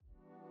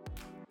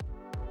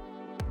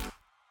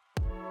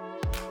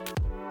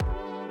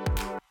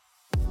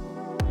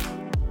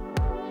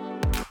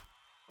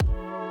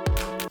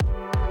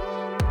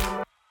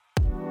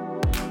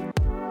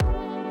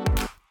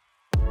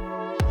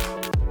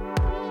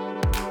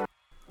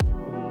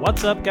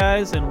What's up,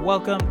 guys, and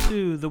welcome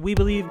to the We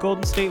Believe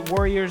Golden State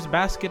Warriors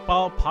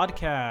Basketball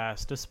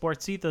Podcast, a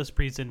Sports Ethos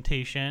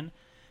presentation.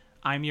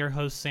 I'm your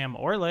host, Sam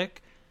Orlick.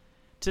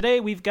 Today,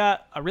 we've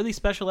got a really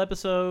special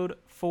episode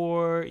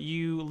for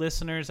you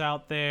listeners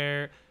out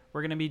there.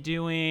 We're going to be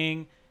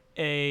doing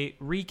a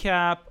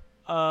recap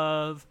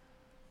of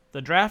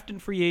the draft and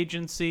free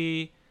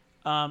agency,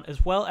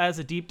 as well as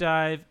a deep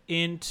dive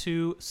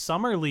into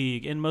Summer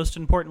League, and most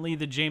importantly,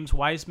 the James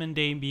Wiseman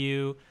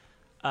debut.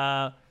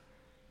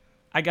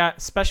 I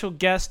got special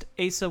guest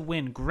Asa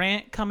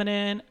Wyn-Grant coming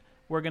in.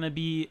 We're going to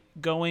be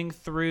going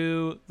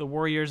through the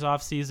Warriors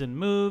offseason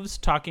moves,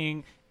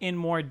 talking in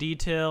more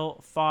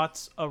detail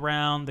thoughts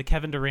around the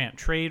Kevin Durant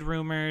trade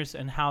rumors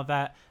and how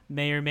that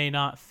may or may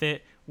not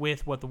fit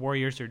with what the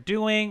Warriors are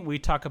doing. We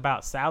talk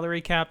about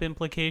salary cap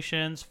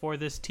implications for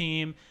this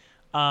team,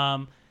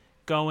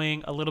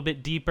 going a little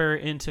bit deeper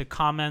into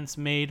comments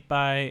made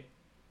by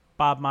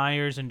Bob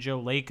Myers and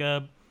Joe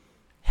Lacob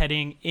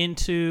heading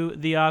into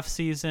the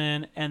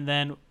offseason, and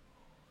then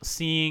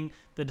seeing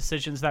the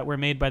decisions that were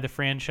made by the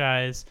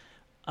franchise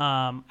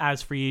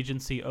as free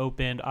agency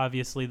opened.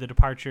 Obviously, the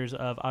departures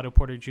of Otto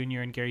Porter Jr.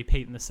 and Gary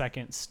Payton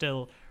II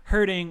still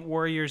hurting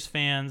Warriors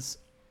fans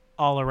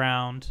all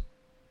around.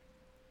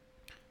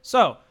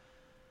 So,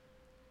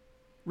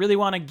 really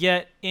want to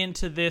get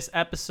into this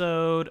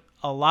episode.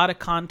 A lot of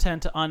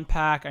content to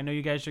unpack. I know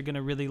you guys are going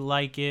to really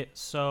like it,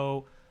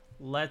 so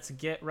let's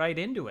get right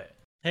into it.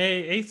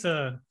 Hey,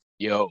 Asa.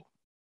 Yo.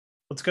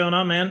 What's going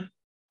on, man?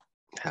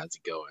 How's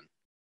it going?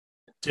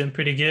 Doing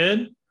pretty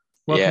good.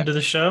 Welcome to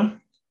the show.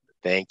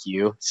 Thank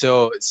you.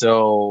 So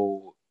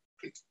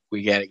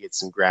we got to get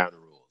some ground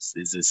rules.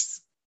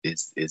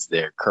 Is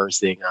there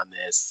cursing on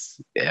this?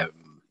 Is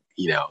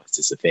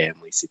this a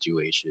family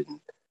situation?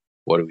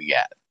 What do we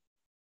got?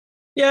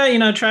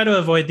 Yeah, try to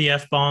avoid the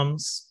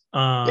F-bombs.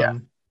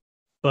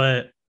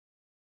 But,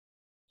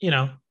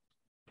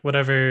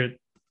 whatever.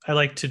 I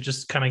like to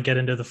just kind of get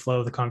into the flow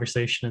of the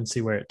conversation and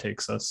see where it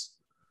takes us.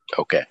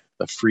 Okay.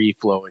 A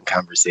free-flowing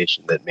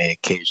conversation that may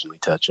occasionally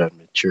touch on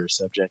mature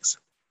subjects.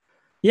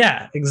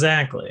 Yeah,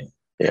 exactly.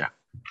 Yeah.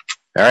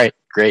 All right.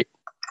 Great.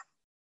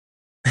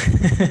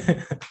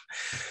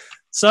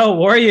 So,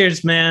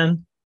 Warriors,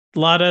 man. A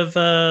lot of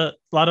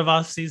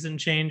off-season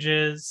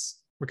changes.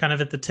 We're kind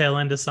of at the tail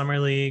end of Summer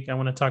League. I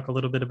want to talk a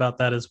little bit about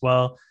that as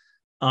well.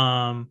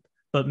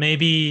 But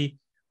maybe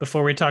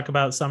before we talk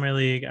about Summer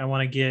League, I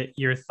want to get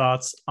your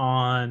thoughts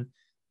on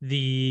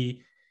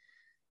the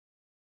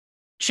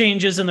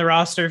changes in the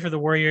roster for the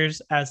Warriors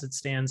as it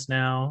stands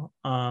now.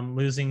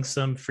 Losing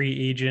some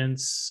free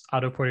agents,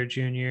 Otto Porter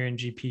Jr. and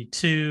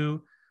GP2,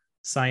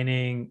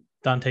 signing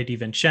Dante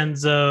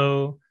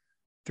DiVincenzo,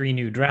 3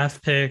 new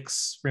draft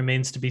picks.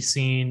 Remains to be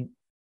seen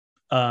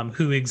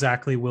who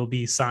exactly will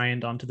be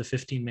signed onto the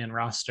 15-man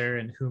roster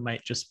and who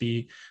might just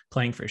be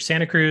playing for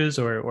Santa Cruz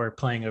or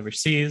playing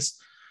overseas.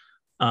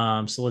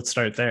 So let's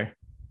start there.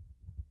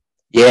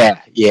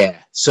 Yeah.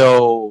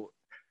 So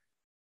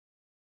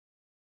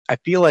I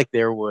feel like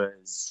there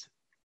was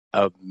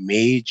a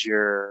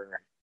major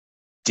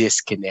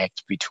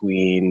disconnect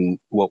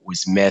between what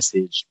was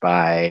messaged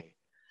by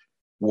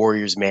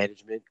Warriors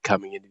management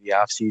coming into the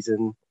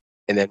offseason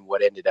and then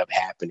what ended up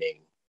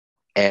happening.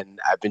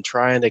 And I've been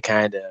trying to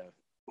kind of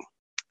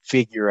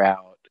figure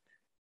out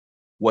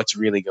what's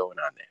really going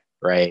on there,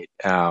 right?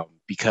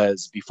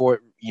 Because before,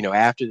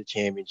 after the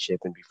championship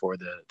and before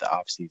the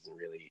offseason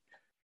really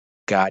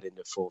got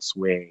into full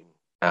swing,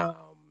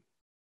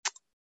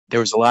 there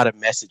was a lot of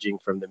messaging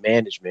from the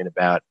management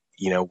about,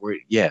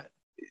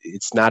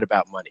 it's not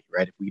about money,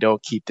 right? If we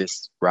don't keep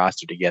this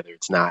roster together,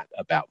 it's not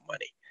about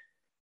money.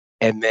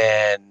 And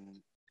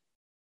then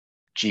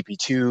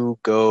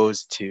GP2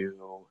 goes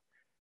to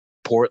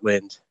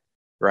Portland,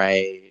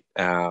 right?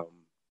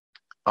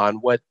 On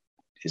what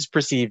is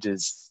perceived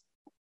as,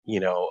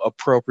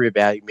 appropriate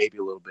value, maybe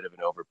a little bit of an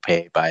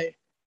overpay by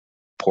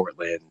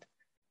Portland.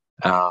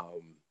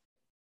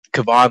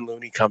 Kevon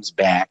Looney comes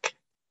back,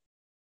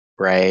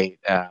 right?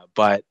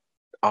 But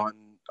on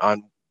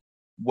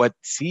what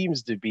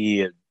seems to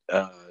be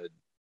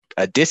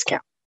a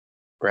discount,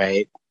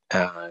 right?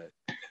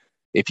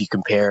 If you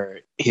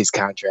compare his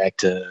contract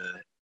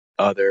to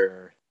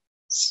other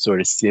sort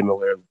of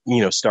similar,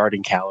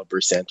 starting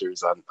caliber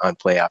centers on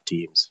playoff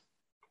teams.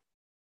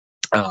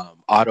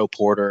 Otto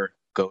Porter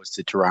goes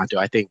to Toronto.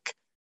 I think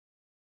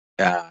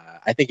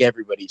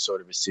everybody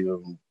sort of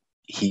assumed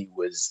he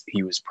was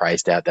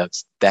priced out.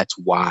 That's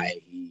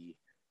why he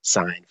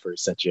signed for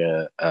such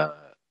a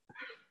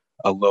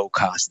low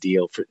cost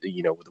deal for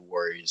with the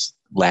Warriors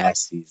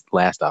last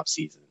off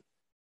season.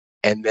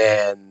 And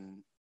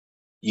then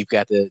you've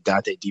got the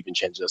Dante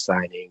DiVincenzo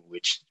signing,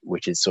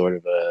 which is sort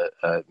of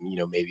a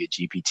maybe a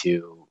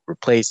GP2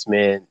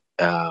 replacement.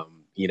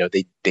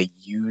 They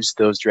used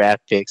those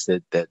draft picks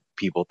that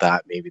people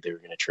thought maybe they were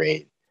going to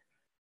trade.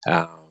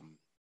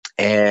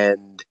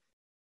 And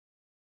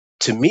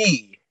to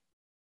me,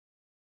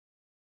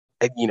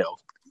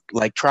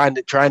 like trying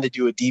to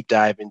do a deep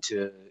dive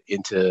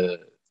into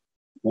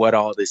what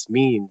all this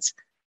means,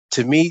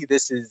 to me,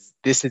 this is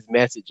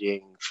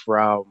messaging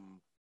from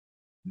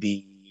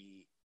the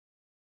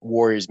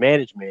Warriors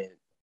management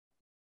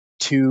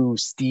to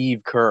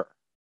Steve Kerr,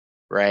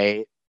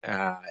 right?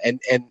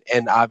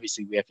 And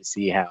obviously we have to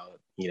see how,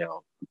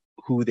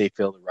 who they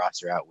fill the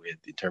roster out with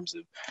in terms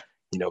of,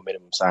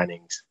 minimum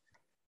signings.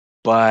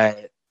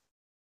 But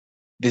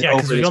Yeah,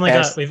 because over this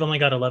past we've only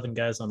got 11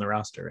 guys on the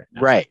roster right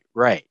now.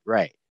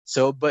 right.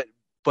 So, but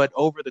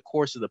over the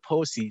course of the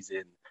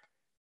postseason,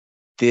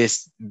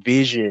 this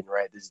vision,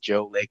 right, this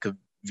Joe Lacob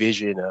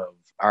vision of,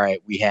 all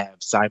right, we have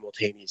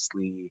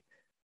simultaneously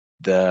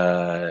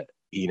the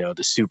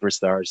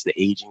superstars, the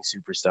aging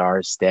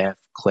superstars, Steph,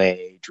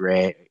 Clay,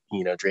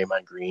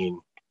 Draymond Green.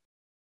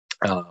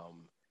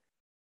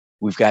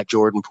 We've got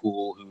Jordan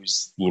Poole,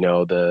 who's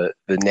the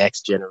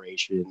next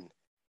generation,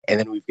 and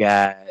then we've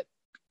got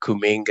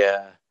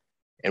Kuminga,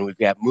 and we've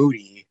got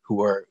Moody,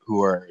 who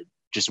are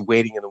just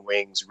waiting in the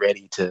wings,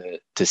 ready to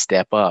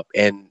step up.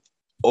 And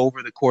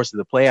over the course of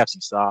the playoffs, you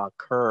saw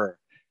Kerr,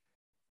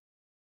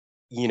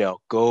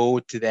 go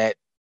to that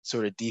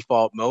sort of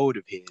default mode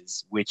of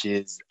his, which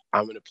is,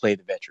 I'm going to play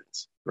the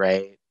veterans,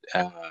 right?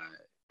 I'm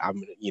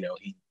going to,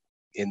 he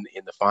in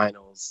the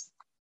finals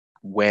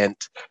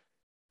went,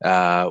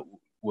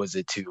 was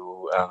it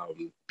to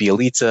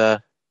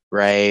Bielitsa,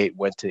 right?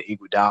 Went to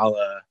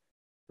Iguodala,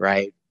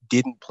 right?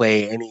 Didn't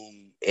play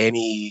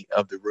any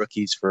of the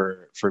rookies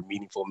for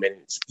meaningful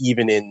minutes,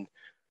 even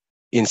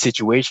in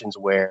situations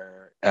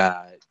where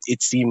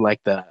it seemed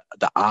like the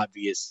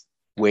obvious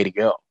way to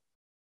go.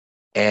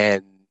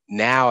 And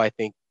now I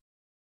think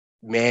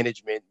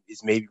management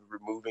is maybe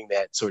removing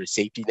that sort of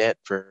safety net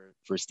for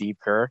Steve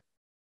Kerr,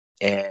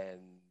 and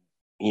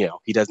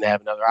he doesn't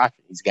have another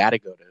option. He's got to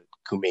go to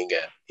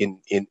Kuminga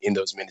in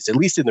those minutes, at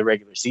least in the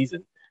regular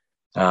season.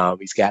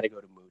 He's got to go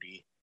to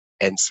Moody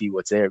and see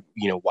what's there.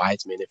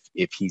 Wiseman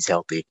if he's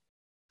healthy.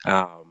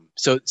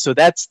 So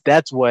that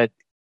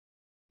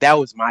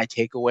was my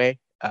takeaway.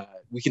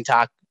 We can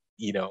talk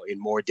in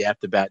more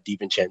depth about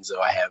DiVincenzo.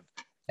 I have,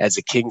 as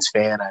a Kings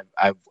fan,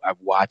 I've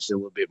watched a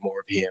little bit more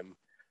of him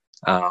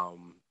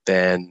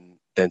than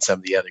some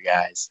of the other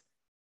guys.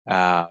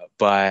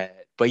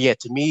 But yeah,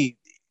 to me,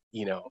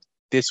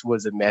 this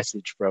was a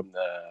message from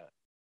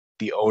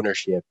the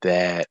ownership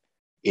that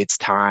it's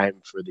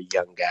time for the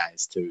young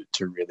guys to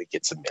really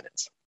get some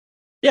minutes.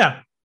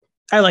 Yeah,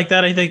 I like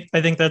that. I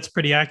think that's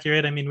pretty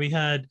accurate. I mean, we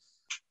had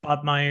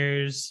Bob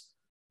Myers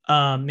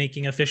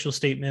making official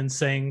statements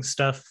saying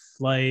stuff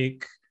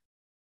like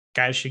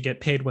guys should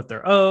get paid what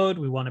they're owed.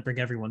 We want to bring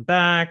everyone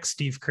back.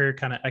 Steve Kerr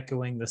kind of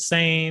echoing the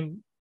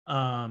same.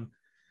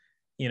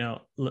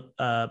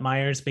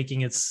 Myers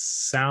making it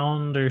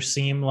sound or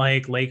seem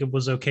like Lacob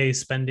was okay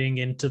spending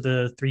into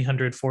the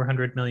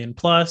 300-400 million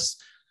plus.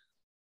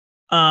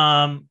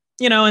 And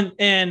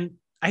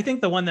I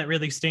think the one that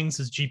really stings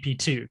is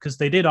GP2, because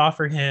they did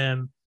offer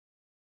him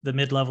the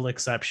mid-level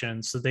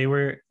exception. So they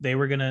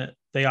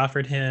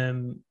offered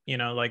him,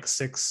 like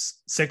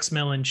 $6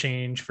 million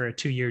change for a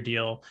 2-year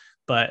deal.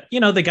 But,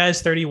 the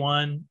guy's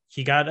 31.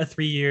 He got a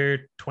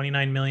 3-year,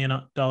 $29 million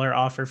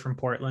offer from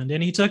Portland,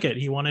 and he took it.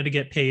 He wanted to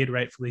get paid,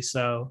 rightfully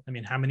so. I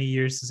mean, how many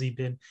years has he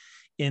been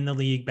in the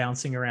league,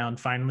 bouncing around,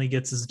 finally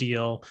gets his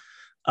deal?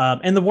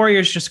 And the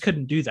Warriors just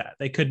couldn't do that.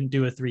 They couldn't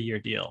do a 3-year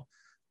deal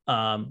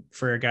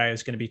for a guy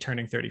who's going to be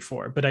turning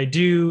 34. But I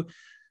do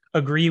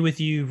agree with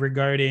you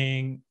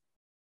regarding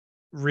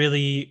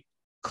really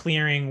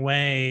clearing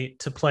way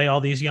to play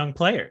all these young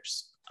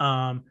players.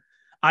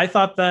 I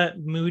thought that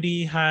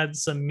Moody had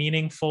some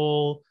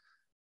meaningful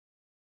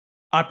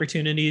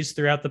opportunities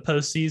throughout the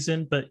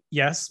postseason, but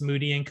yes,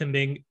 Moody and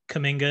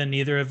Kuminga,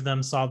 neither of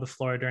them saw the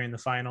floor during the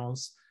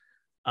finals,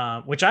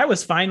 which I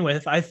was fine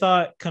with. I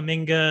thought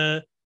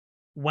Kuminga,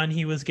 when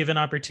he was given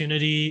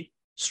opportunity,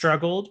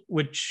 struggled,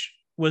 which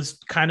was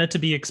kind of to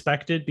be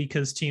expected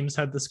because teams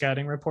had the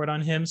scouting report on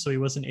him, so he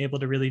wasn't able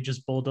to really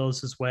just bulldoze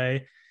his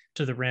way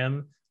to the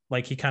rim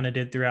like he kind of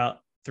did throughout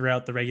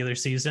the regular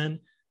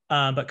season.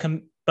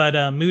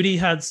 But Moody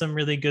had some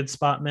really good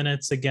spot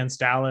minutes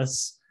against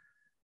Dallas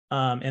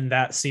in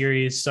that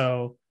series.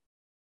 So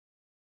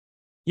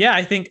yeah,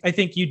 I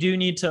think you do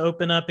need to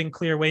open up and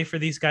clear way for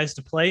these guys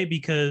to play,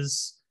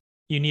 because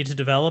you need to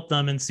develop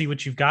them and see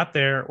what you've got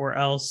there, or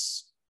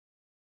else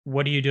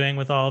what are you doing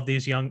with all of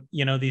these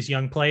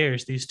young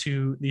players, these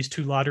two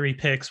lottery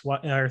picks,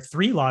 or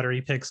 3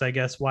 lottery picks, I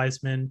guess,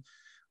 Wiseman,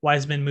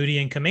 Moody,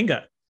 and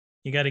Kuminga.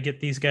 You got to get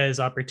these guys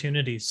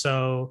opportunities.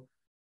 So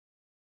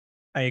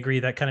I agree,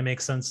 that kind of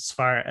makes sense as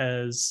far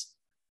as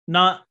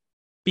not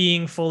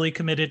being fully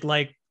committed,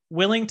 like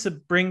willing to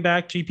bring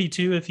back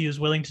GP2 if he was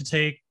willing to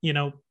take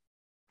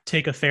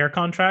a fair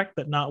contract,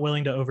 but not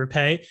willing to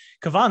overpay.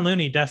 Kevon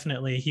Looney,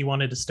 definitely, he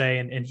wanted to stay,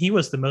 and he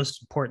was the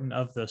most important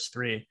of those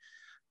 3.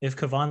 If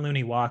Kevon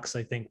Looney walks,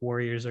 I think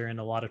Warriors are in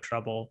a lot of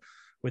trouble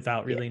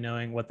without really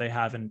knowing what they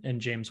have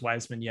in James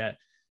Wiseman yet.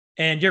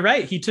 And you're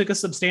right, he took a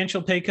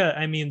substantial pay cut.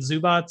 I mean,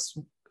 Zubats,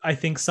 I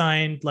think,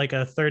 signed like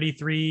a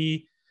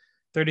 33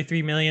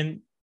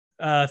 million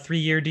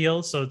 3-year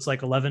deal, so it's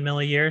like 11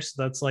 million a year,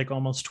 so that's like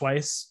almost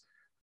twice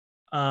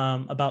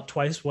about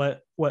twice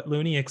what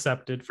Looney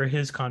accepted for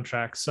his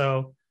contract.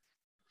 So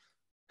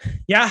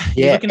yeah,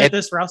 you're Yeah, looking at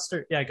this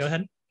roster. Yeah, go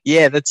ahead.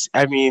 yeah,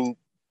 I mean,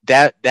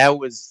 that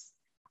was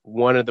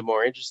one of the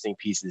more interesting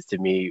pieces to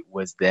me,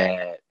 was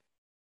that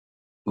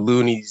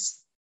Looney's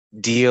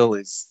deal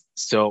is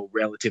so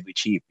relatively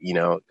cheap,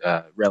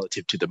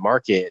 relative to the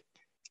market,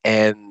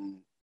 and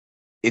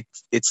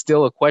it's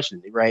still a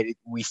question, right?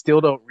 We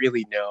still don't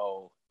really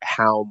know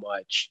how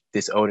much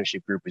this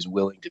ownership group is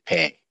willing to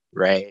pay,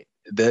 right?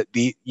 The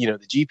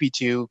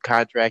GP2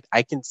 contract,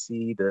 I can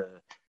see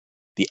the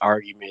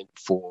argument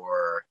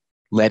for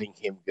letting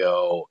him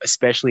go,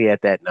 especially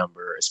at that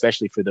number,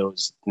 especially for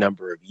those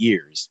number of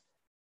years,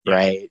 Yeah.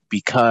 right?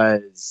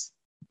 Because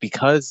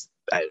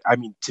I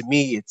mean, to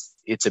me,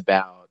 it's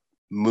about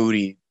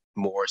Moody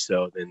more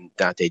so than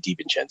Dante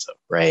DiVincenzo,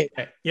 right?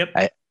 Okay.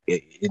 Yep.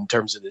 In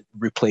terms of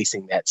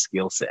replacing that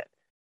skill set.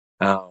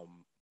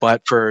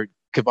 But for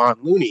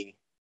Kevon Looney,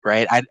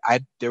 right,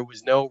 there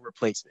was no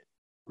replacement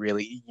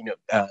really.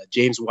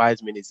 James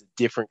Wiseman is a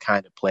different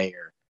kind of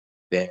player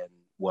than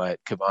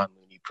what Kevon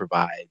Looney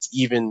provides,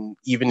 even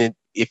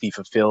if he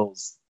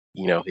fulfills,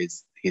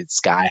 his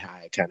sky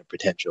high kind of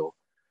potential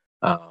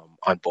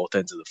on both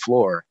ends of the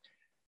floor.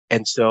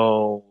 And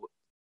so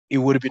it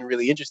would have been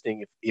really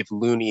interesting if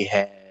Looney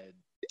had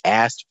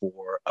asked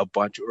for a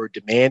bunch or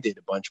demanded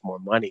a bunch more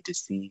money to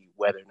see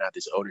whether or not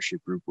this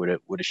ownership group would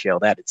have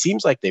shelled out. It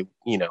seems like they've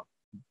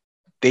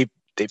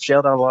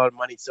shelled out a lot of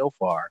money so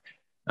far,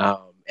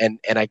 and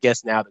I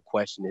guess now the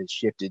question has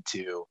shifted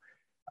to,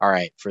 all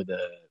right, for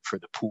the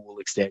Poole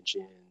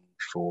extension,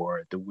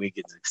 for the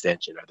Wiggins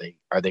extension,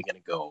 are they going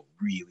to go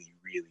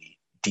really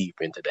deep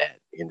into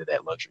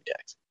that luxury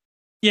tax?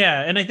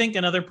 Yeah, and I think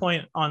another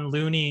point on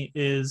Looney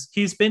is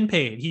he's been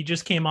paid. He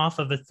just came off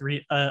of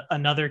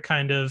another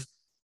kind of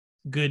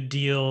good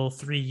deal,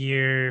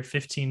 3-year,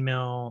 15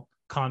 mil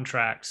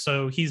contract.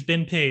 So he's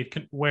been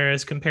paid,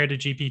 whereas compared to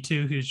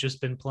GP2, who's just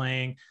been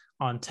playing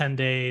on 10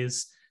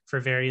 days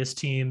for various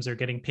teams or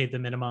getting paid the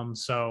minimum.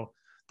 So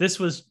this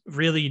was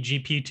really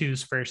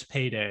GP2's first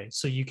payday.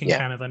 So you can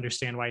kind of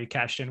understand why he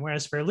cashed in.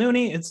 Whereas for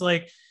Looney, it's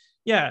like,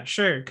 yeah,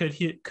 sure. Could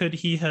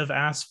he have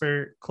asked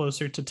for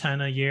closer to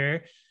 10 a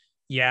year?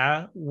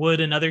 Yeah. Would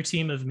another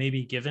team have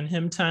maybe given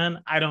him 10?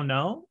 I don't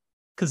know.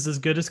 Because as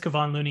good as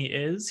Kevon Looney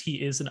is,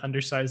 he is an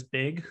undersized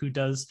big who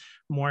does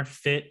more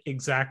fit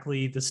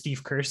exactly the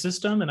Steve Kerr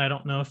system. And I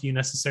don't know if you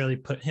necessarily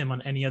put him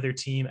on any other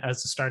team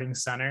as a starting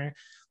center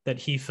that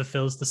he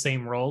fulfills the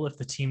same role if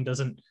the team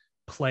doesn't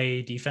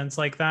play defense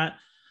like that.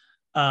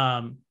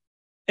 And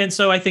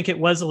so I think it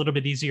was a little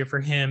bit easier for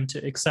him to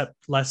accept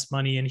less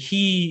money. And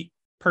he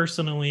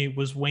personally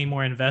was way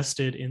more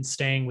invested in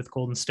staying with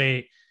Golden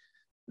State,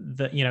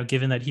 that,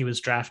 given that he was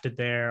drafted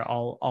there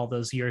all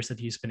those years that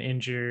he's been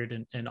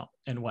injured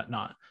and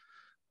whatnot.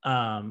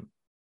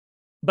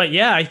 But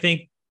yeah, I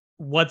think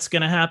what's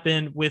going to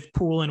happen with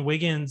Poole and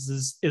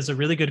Wiggins is a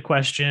really good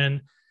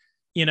question.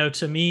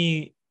 To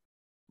me,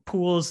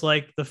 Poole's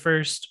like the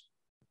first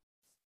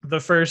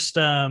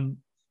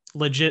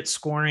legit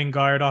scoring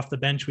guard off the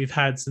bench we've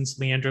had since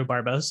Leandro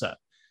Barbosa,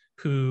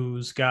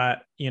 who's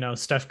got,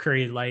 Steph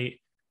Curry light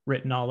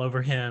written all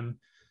over him,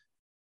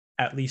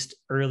 at least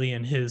early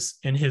in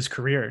his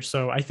career.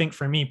 So I think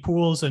for me,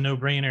 Poole's a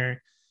no-brainer.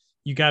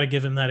 You got to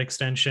give him that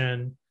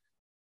extension,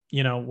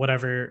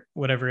 whatever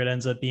it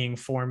ends up being,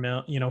 4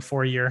 mil,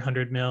 4-year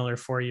 100 mil or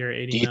 4-year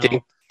 80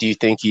 mil. Do you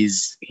think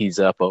he's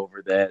up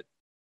over that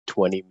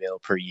 20 mil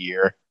per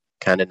year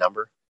kind of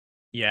number?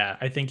 Yeah,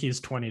 I think he's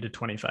 20 to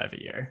 25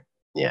 a year.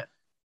 Yeah.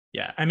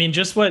 Yeah. I mean,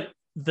 just what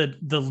the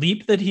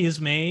leap that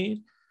he's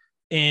made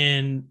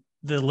in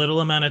the little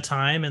amount of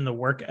time and the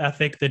work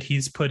ethic that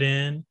he's put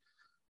in,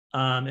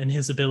 and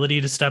his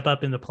ability to step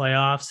up in the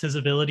playoffs, his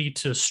ability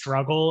to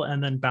struggle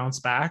and then bounce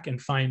back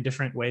and find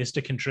different ways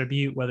to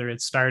contribute, whether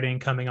it's starting,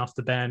 coming off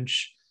the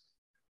bench,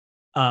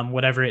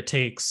 whatever it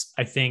takes.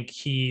 I think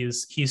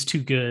he's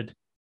too good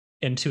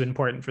and too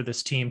important for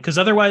this team, because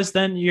otherwise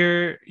then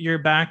you're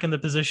back in the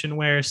position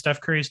where Steph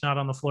Curry's not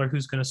on the floor.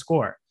 Who's going to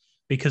score?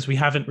 Because we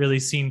haven't really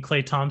seen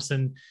Klay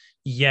Thompson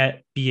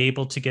yet be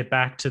able to get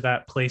back to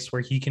that place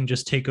where he can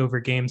just take over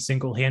games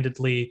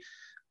single-handedly.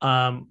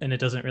 And it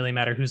doesn't really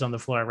matter who's on the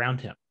floor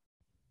around him.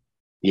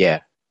 Yeah.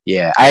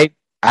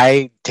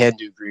 I tend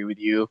to agree with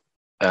you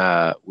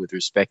with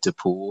respect to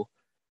Poole.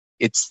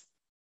 It's,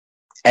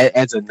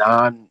 as a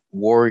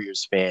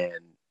non-Warriors fan,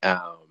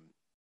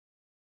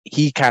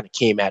 he kind of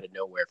came out of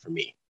nowhere for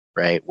me,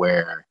 right?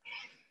 Where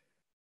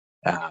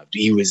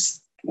he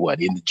was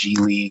in the G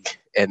League,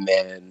 and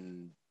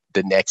then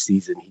the next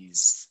season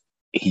he's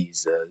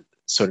a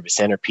sort of a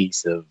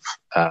centerpiece of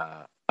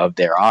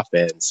their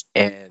offense.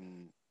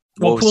 And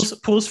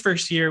Poole's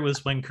first year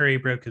was when Curry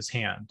broke his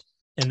hand,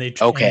 and they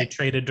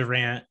traded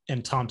Durant,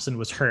 and Thompson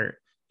was hurt,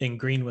 and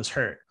Green was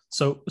hurt.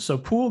 So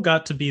Poole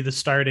got to be the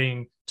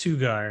starting 2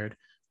 guard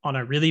on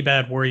a really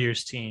bad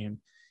Warriors team,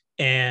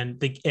 and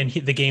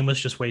the game was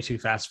just way too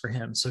fast for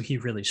him, so he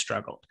really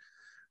struggled.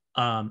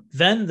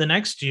 Then the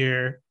next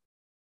year,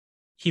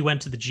 he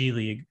went to the G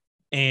League,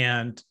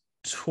 and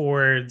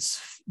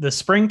towards the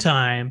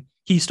springtime,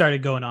 he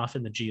started going off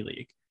in the G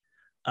League.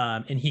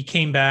 And he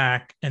came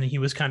back and he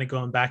was kind of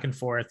going back and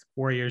forth,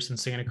 Warriors and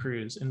Santa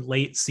Cruz. In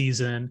late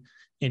season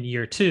in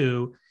year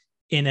 2,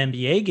 in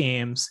NBA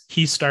games,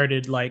 he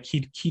started like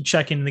he'd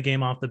check in the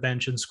game off the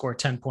bench and score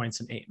 10 points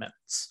in 8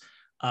 minutes.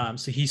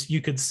 So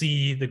you could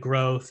see the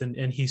growth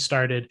and he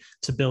started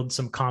to build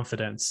some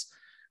confidence.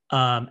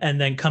 And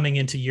then coming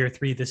into year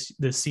 3, this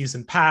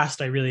season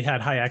past, I really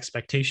had high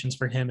expectations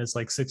for him as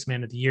like 6th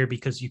man of the year,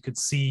 because you could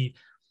see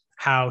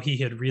how he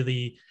had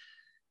really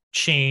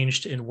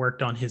changed and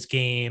worked on his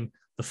game,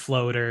 the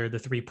floater, the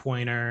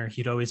 3-pointer.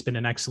 He'd always been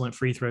an excellent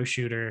free throw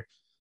shooter.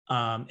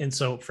 And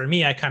so for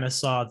me, I kind of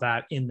saw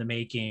that in the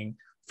making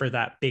for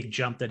that big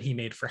jump that he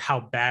made for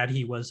how bad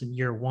he was in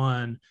year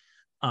 1,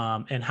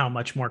 and how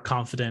much more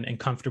confident and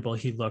comfortable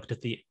he looked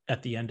at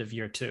the end of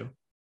year 2.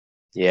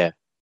 Yeah.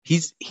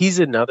 He's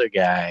another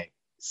guy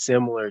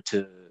similar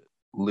to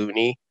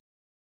Looney,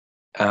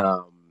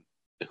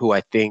 who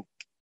I think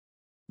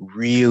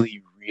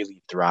really,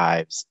 really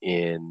thrives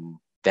in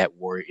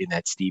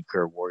that Steve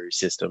Kerr Warrior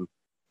system,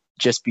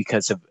 just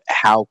because of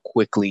how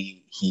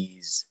quickly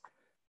he's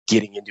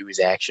getting into his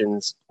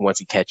actions once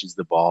he catches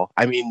the ball.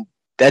 I mean,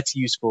 that's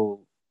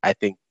useful, I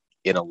think,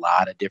 in a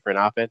lot of different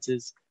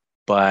offenses,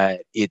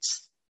 but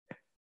it's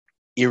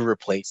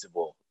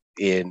irreplaceable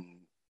in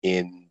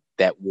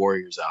that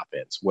Warriors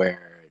offense,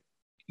 where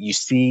you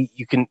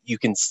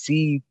can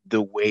see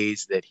the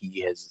ways that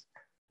he has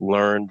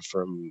learned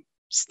from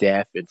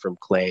Steph and from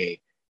Clay,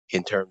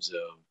 in terms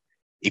of,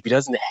 if he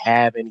doesn't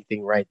have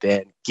anything right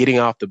then, getting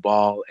off the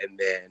ball and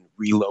then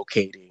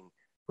relocating,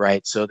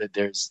 right, so that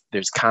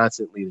there's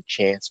constantly the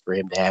chance for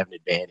him to have an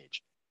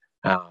advantage.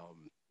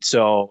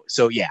 So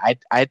yeah,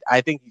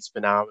 I think he's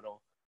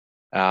phenomenal.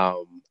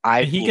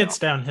 He gets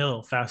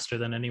downhill faster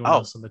than anyone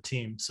else on the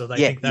team. So I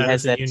think that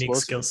is a unique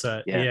skill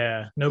set.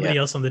 Yeah. Nobody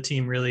else on the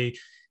team really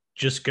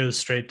just goes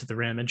straight to the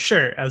rim. And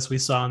sure, as we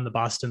saw in the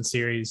Boston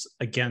series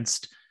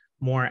against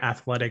more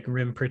athletic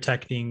rim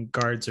protecting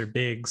guards or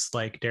bigs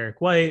like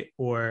Derek White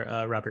or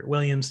Robert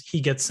Williams,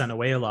 he gets sent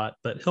away a lot,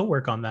 but he'll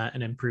work on that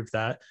and improve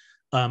that.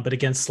 But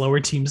against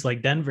slower teams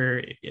like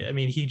Denver, I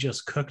mean, he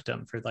just cooked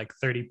them for like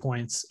 30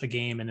 points a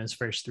game in his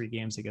first 3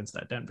 games against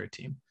that Denver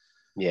team.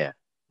 Yeah.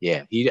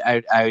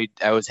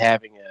 I was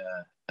having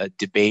a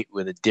debate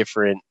with a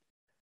different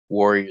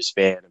Warriors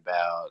fan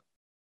about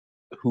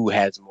who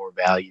has more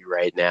value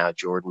right now,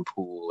 Jordan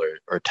Poole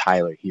or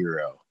Tyler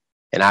Hero,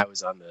 and I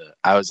was on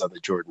the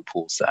Jordan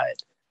Poole side.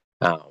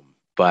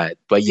 But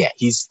yeah,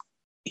 he's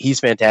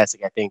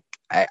fantastic. I think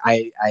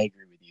I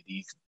agree with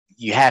you.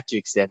 You have to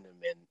extend him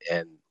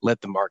and let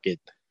the market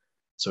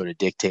sort of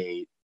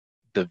dictate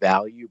the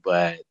value.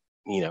 But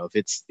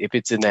if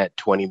it's in that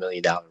 $20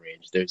 million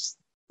range, there's,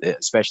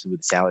 especially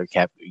with the salary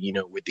cap,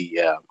 with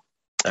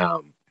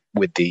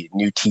the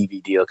new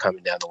TV deal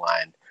coming down the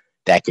line,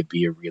 that could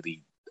be a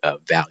really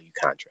value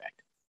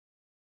contract.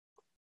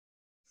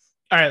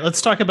 All right,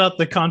 let's talk about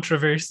the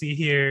controversy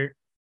here.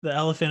 The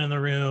elephant in the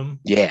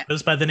room. Yeah.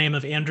 Goes by the name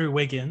of Andrew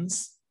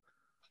Wiggins.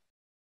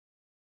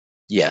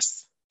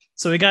 Yes.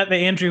 So we got the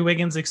Andrew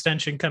Wiggins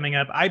extension coming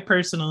up. I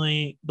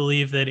personally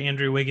believe that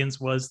Andrew Wiggins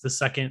was the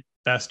second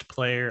best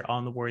player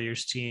on the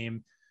Warriors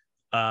team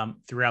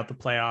throughout the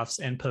playoffs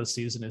and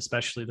postseason,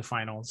 especially the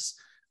finals.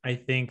 I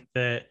think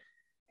that,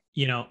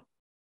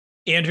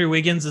 Andrew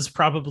Wiggins is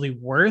probably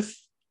worth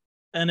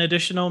an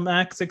additional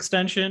max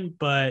extension,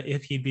 but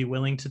if he'd be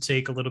willing to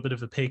take a little bit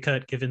of a pay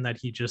cut, given that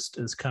he just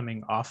is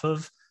coming off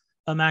of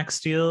a max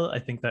deal, I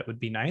think that would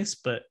be nice.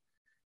 But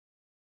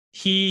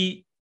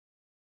he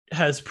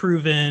has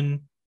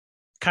proven,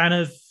 kind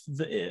of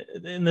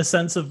in the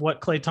sense of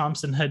what Klay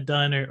Thompson had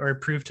done, or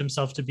proved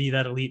himself to be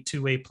that elite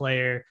 2-way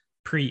player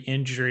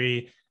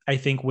pre-injury. I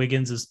think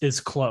Wiggins is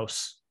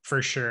close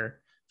for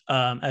sure,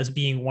 as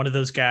being one of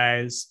those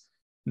guys.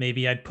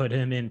 Maybe I'd put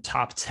him in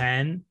top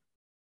 10,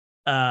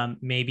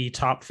 maybe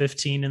top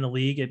 15 in the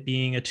league at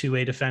being a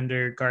 2-way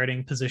defender,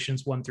 guarding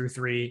positions 1 through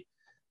 3.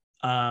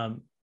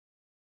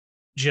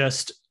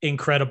 Just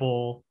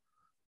incredible.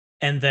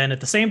 And then at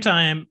the same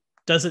time,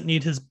 doesn't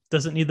need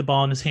the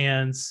ball in his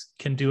hands,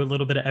 can do a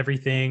little bit of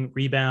everything,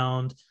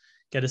 rebound,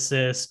 get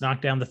assists,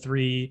 knock down the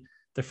 3.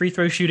 The free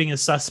throw shooting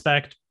is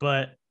suspect,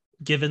 but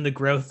given the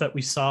growth that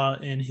we saw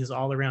in his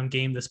all-around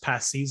game this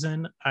past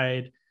season,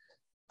 I'd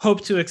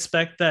hope to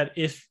expect that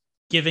if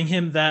giving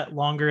him that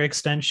longer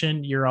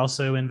extension, you're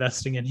also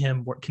investing in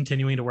him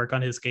continuing to work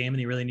on his game, and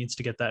he really needs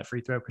to get that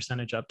free throw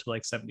percentage up to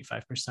like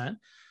 75%.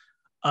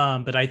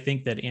 But I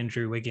think that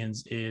Andrew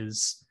Wiggins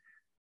is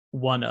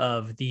one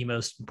of the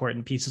most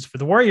important pieces for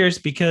the Warriors,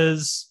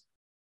 because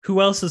who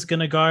else is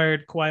going to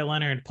guard Kawhi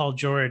Leonard, Paul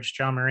George,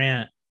 John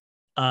Morant,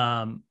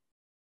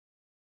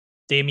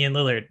 Damian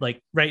Lillard? Like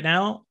right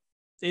now,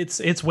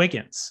 it's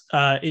Wiggins.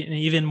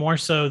 Even more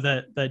so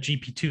that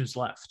GP2's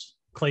left.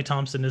 Klay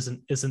Thompson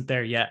isn't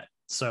there yet.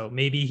 So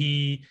maybe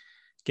he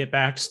gets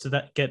back to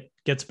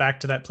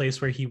that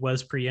place where he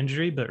was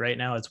pre-injury, but right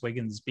now it's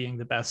Wiggins being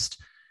the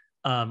best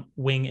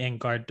wing and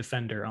guard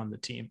defender on the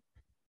team.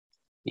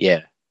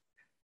 Yeah.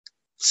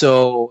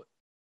 So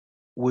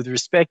with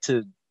respect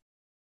to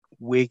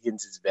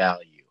Wiggins'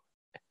 value,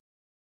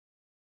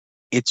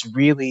 it's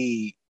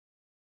really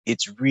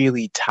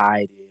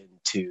tied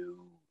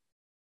into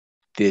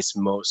this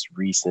most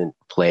recent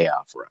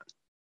playoff run,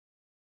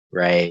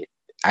 right?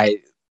 I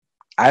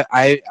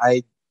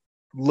I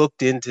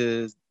looked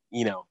into,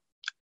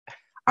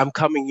 I'm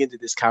coming into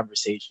this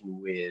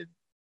conversation with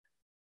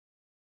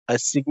a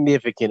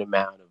significant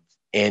amount of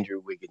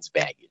Andrew Wiggins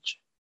baggage.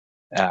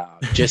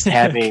 Just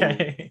having,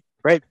 Okay.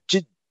 right,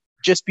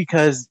 just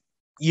because,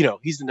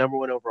 he's the number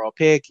one overall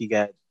pick. He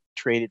got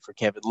traded for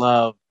Kevin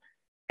Love,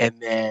 and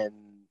then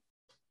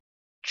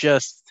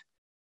just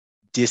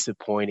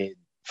disappointed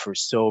for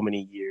so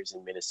many years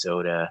in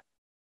Minnesota.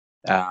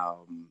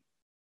 Um,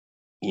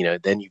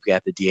 then you've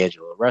got the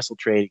D'Angelo Russell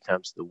trade. He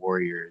comes to the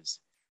Warriors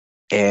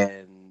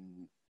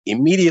and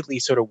immediately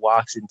sort of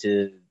walks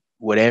into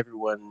what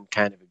everyone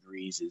kind of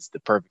agrees is the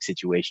perfect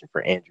situation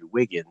for Andrew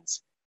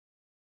Wiggins.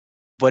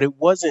 But it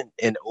wasn't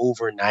an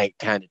overnight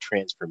kind of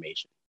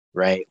transformation,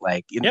 right?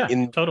 Like Yeah,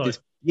 totally.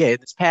 in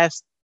this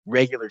past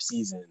regular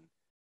season,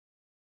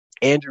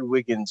 Andrew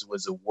Wiggins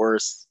was a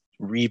worse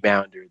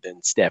rebounder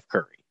than Steph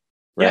Curry,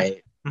 Yeah.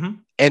 right? Mm-hmm.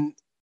 And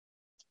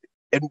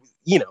and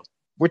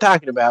we're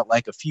talking about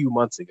like a few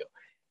months ago.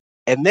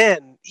 And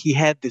then he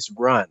had this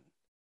run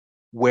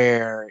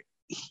where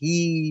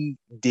he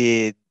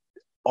did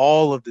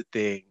all of the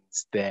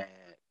things that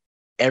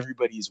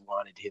everybody's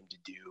wanted him to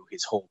do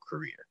his whole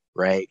career,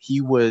 right? He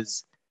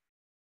was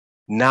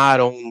not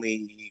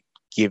only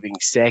giving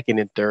second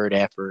and third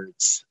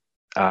efforts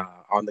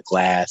on the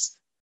glass,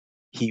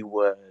 he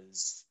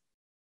was,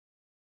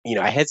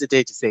 I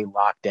hesitate to say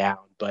locked down,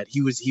 but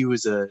he was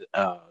a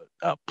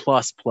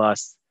plus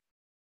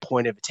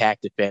point of attack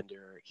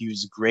defender. He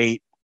was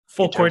great in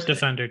Full court terms of that.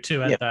 defender too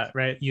Yeah, at that,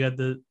 right? You had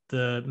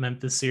the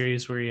Memphis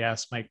series where he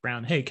asked Mike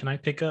Brown, "Hey, can I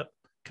pick up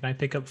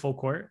full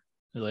court?"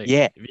 Like,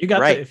 yeah,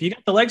 right. if you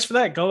got the legs for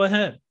that, go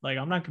ahead. Like,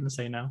 I'm not going to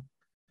say no.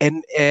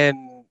 And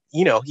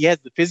he has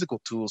the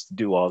physical tools to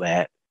do all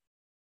that.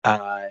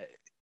 Uh,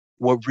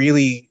 what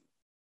really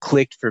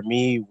clicked for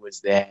me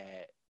was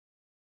that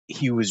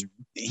he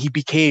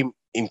became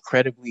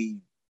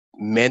incredibly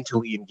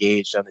mentally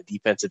engaged on the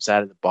defensive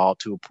side of the ball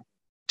to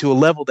a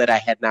level that I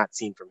had not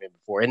seen from him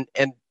before. And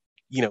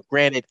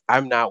granted,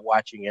 I'm not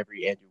watching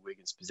every Andrew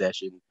Wiggins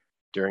possession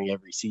during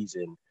every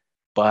season,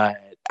 but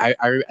I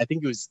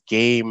think it was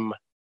game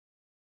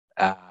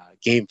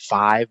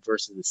 5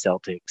 versus the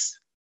Celtics.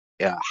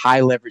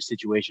 High leverage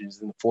situations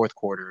in the fourth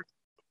quarter.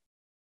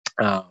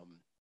 Um,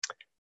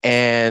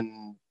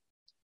 and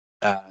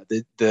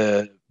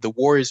the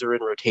Warriors are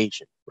in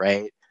rotation,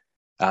 right?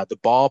 The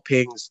ball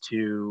pings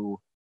to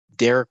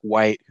Derek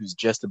White, who's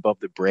just above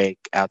the break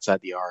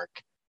outside the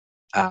arc.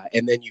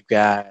 And then you've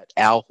got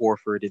Al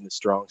Horford in the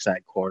strong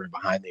side corner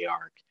behind the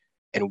arc.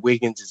 And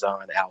Wiggins is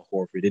on Al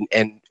Horford.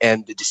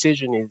 And the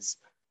decision is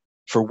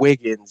for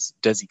Wiggins,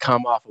 does he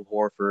come off of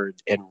Horford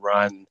and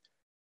run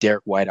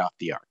Derek White off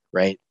the arc,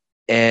 right?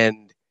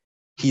 And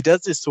he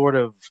does this sort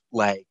of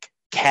like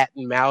cat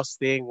and mouse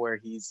thing where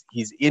he's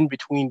in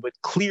between, but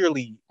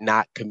clearly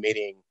not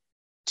committing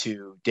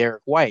to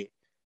Derek White.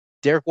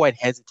 Derek White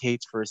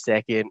hesitates for a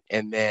second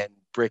and then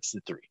bricks the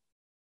three.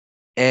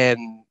 And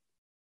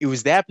it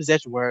was that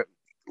possession where,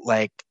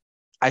 like,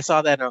 I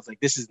saw that and I was like,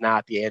 this is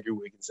not the Andrew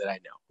Wiggins that I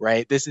know,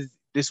 right? This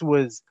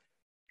was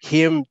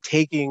him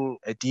taking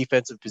a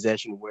defensive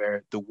possession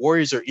where the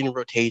Warriors are in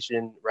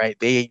rotation, right?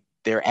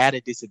 They're at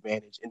a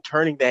disadvantage and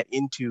turning that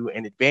into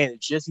an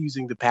advantage just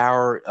using the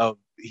power of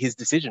his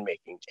decision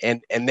making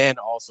and then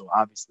also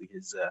obviously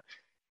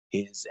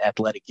his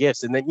athletic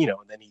gifts. And then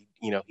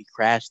he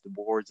crashed the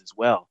boards as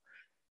well.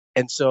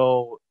 And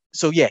so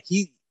yeah,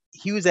 he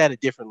was at a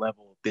different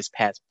level this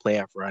past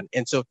playoff run.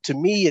 And so to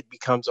me, it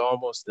becomes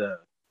almost a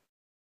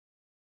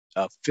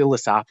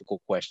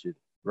philosophical question,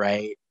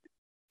 right?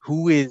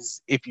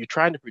 If you're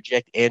trying to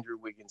project Andrew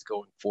Wiggins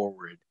going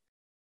forward,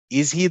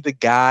 is he the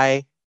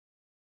guy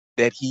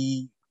that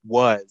he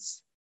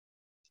was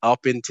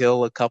up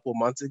until a couple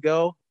months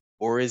ago,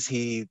 or is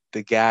he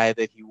the guy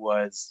that he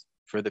was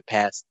for the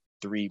past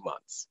 3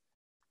 months,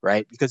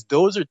 right? Because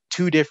those are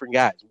two different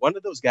guys. One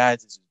of those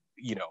guys is,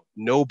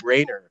 no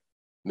brainer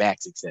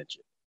max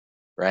extension,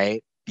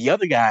 right? The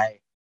other guy,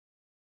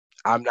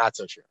 I'm not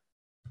so sure.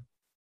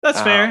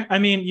 That's fair. I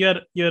mean, you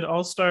had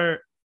all-star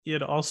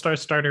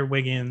starter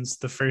Wiggins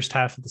the first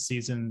half of the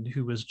season,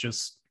 who was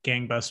just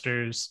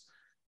gangbusters,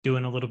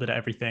 doing a little bit of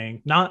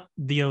everything. Not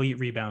the elite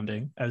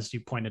rebounding, as you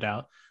pointed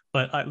out,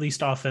 but at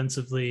least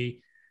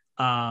offensively,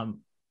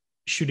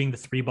 shooting the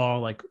three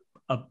ball like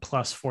a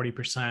plus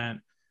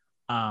 40%,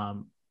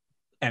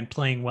 and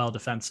playing well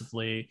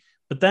defensively.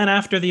 But then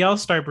after the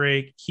All-Star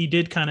break, he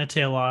did kind of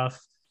tail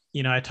off.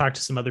 I talked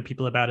to some other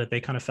people about it.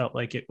 They kind of felt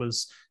like it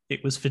was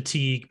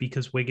fatigue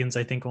because Wiggins,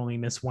 I think, only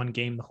missed one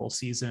game the whole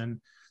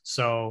season.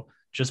 So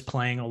just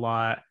playing a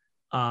lot,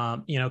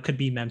 could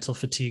be mental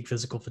fatigue,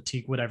 physical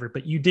fatigue, whatever.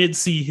 But you did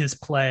see his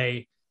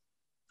play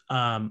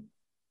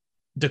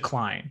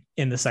decline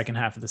in the second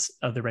half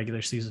of the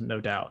regular season,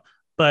 no doubt.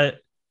 But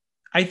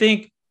I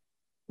think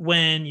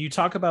when you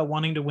talk about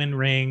wanting to win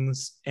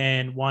rings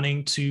and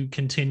wanting to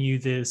continue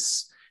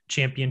this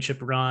championship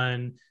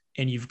run,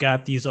 and you've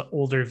got these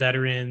older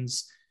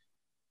veterans,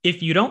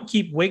 if you don't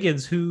keep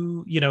Wiggins,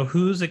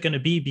 who's it going to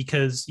be?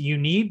 Because you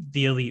need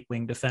the elite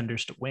wing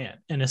defenders to win.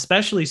 And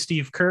especially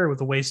Steve Kerr, with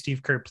the way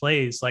Steve Kerr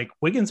plays, like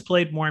Wiggins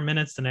played more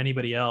minutes than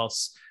anybody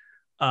else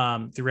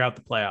throughout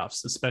the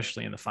playoffs,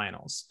 especially in the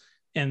finals.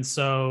 And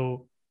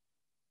so,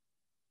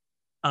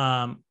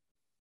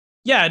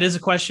 yeah, it is a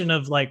question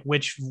of like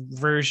which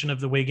version of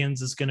the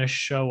Wiggins is going to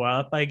show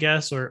up, I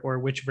guess, or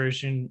which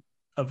version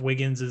of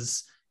Wiggins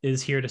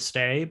is here to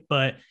stay.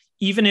 But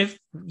even if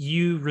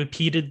you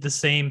repeated the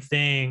same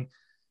thing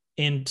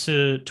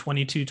into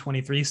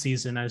 22-23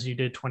 season as you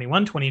did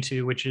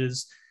 21-22, which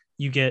is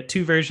you get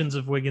two versions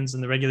of Wiggins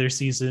in the regular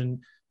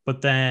season,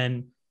 but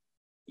then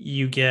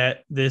you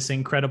get this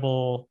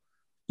incredible,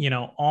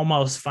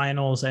 almost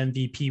finals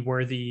MVP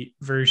worthy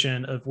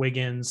version of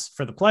Wiggins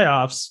for the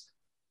playoffs.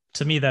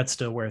 To me, that's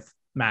still worth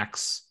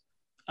max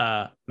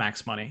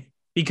money,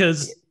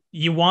 because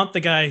you want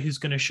the guy who's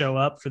going to show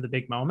up for the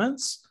big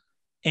moments.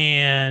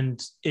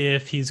 And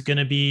if he's going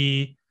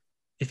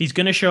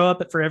to show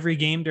up for every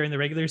game during the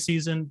regular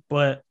season,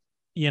 but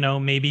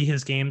maybe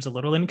his game's a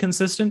little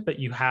inconsistent, but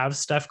you have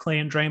Steph, Clay,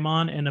 and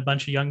Draymond and a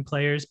bunch of young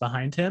players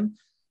behind him,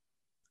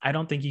 I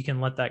don't think you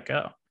can let that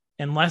go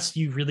unless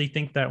you really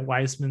think that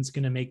Wiseman's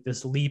going to make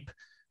this leap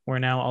where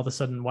now all of a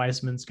sudden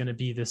Wiseman's going to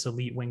be this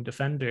elite wing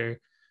defender,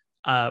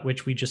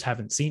 which we just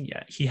haven't seen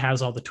yet. He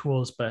has all the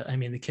tools, but I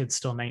mean, the kid's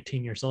still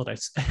 19 years old. I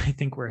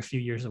think we're a few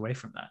years away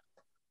from that.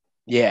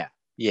 Yeah.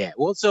 Yeah.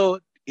 Well, so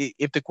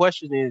if the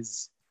question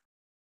is,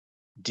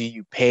 do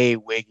you pay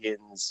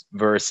Wiggins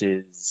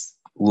versus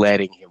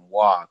letting him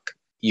walk?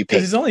 You pay.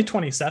 Because he's only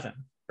 27,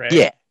 right?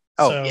 Yeah.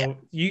 Oh, so yeah.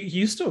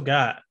 You still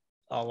got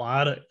a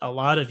lot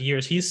of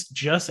years. He's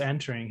just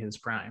entering his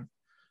prime.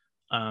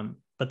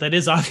 But that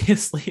is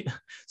obviously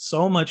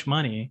so much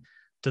money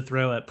to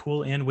throw at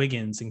Poole and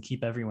Wiggins and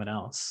keep everyone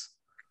else.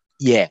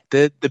 Yeah.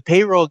 The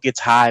payroll gets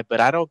high, but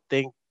I don't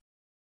think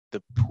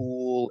the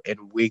Poole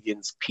and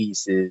Wiggins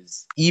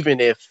pieces,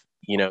 even if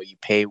you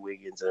pay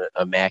Wiggins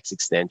a max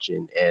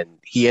extension and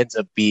he ends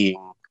up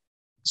being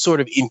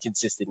sort of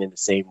inconsistent in the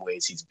same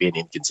ways he's been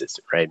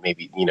inconsistent, right?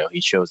 Maybe he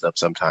shows up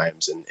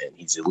sometimes and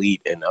he's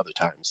elite, and other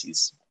times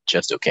he's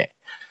just okay.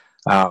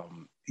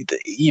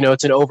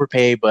 It's an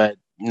overpay, but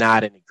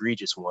not an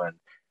egregious one.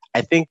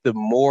 I think the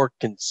more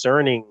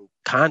concerning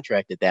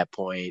contract at that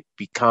point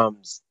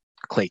becomes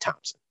Klay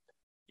Thompson,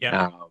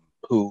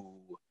 who,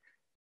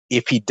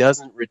 if he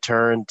doesn't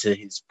return to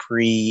his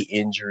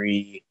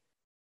pre-injury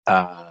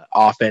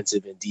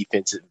offensive and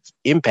defensive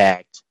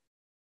impact,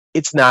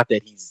 it's not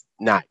that he's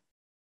not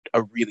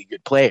a really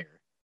good player.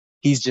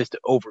 He's just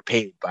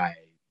overpaid by,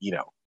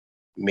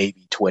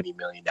 maybe $20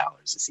 million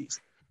a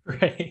season.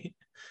 Right.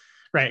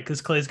 Right.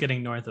 Because Clay's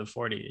getting north of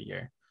 40 a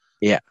year.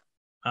 Yeah.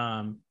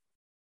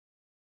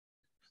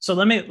 So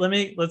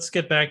let's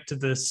get back to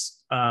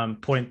this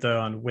point though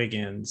on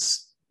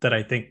Wiggins that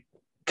I think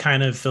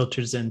kind of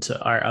filters into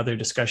our other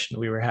discussion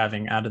we were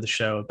having out of the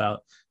show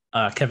about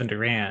Kevin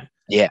Durant.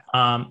 Yeah.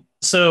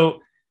 So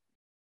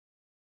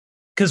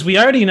because we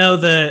already know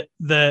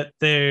that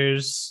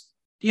there's,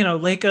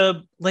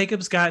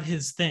 Lacob's got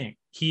his thing.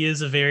 He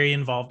is a very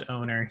involved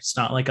owner. It's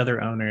not like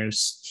other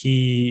owners.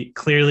 He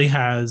clearly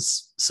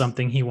has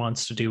something he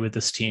wants to do with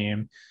this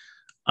team.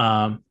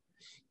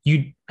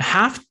 You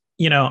have,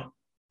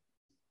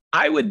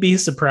 I would be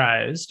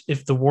surprised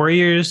if the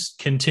Warriors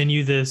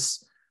continue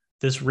this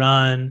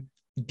run,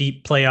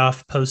 deep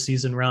playoff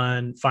postseason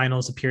run,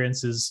 finals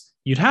appearances.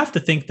 You'd have to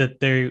think that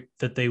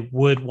they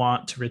would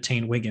want to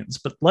retain Wiggins.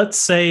 But let's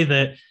say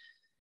that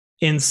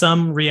in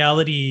some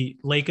reality,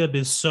 Lacob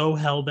is so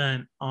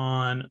hell-bent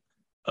on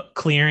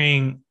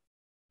clearing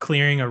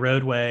a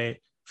roadway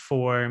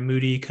for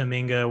Moody,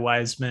 Kuminga,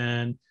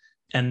 Wiseman,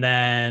 and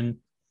then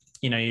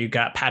you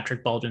got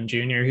Patrick Baldwin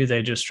Jr., who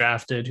they just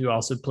drafted, who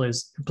also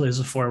plays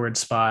a forward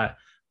spot,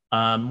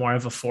 more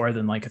of a 4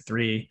 than like a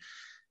 3.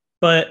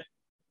 But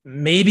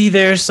maybe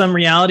there's some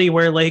reality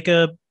where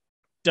Lacob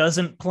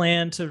doesn't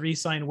plan to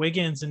re-sign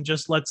Wiggins and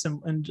just lets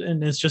him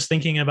and is just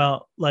thinking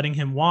about letting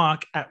him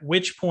walk, at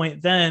which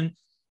point then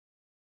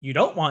you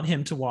don't want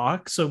him to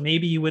walk. So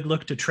maybe you would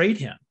look to trade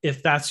him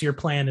if that's your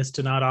plan, is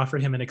to not offer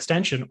him an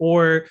extension,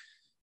 or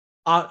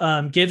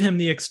give him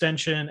the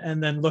extension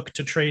and then look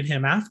to trade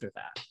him after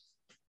that.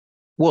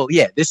 Well,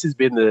 yeah, this has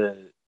been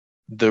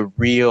the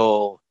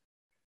real,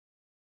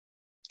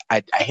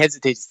 I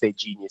hesitate to say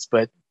genius,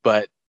 but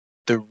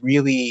the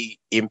really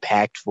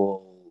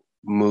impactful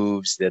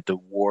moves that the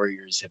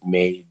Warriors have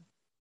made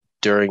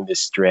during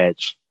this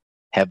stretch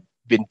have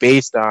been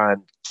based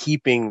on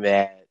keeping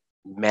that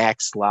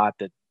max slot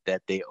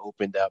that they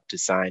opened up to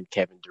sign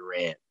Kevin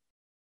Durant.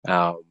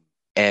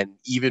 And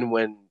even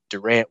when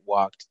Durant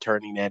walked,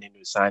 turning that into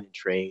a sign and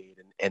trade,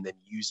 and then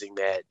using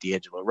that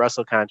D'Angelo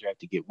Russell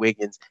contract to get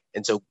Wiggins.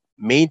 And so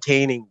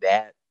maintaining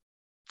that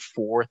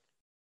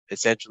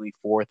essentially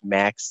fourth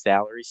max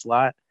salary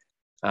slot,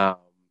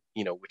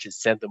 which has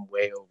sent them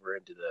way over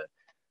into the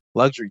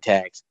luxury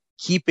tax,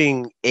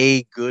 keeping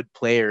a good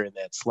player in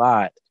that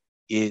slot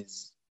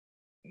is,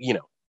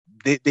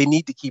 they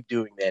need to keep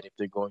doing that if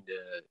they're going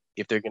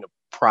to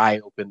pry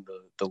open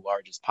the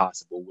largest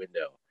possible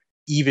window,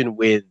 even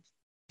with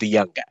the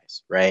young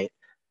guys, right?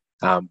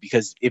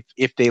 Because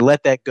if they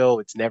let that go,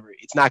 it's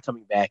not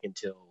coming back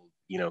until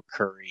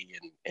Curry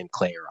and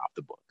Clay are off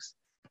the books.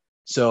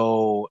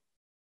 So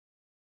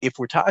if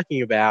we're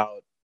talking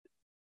about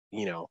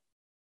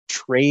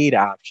trade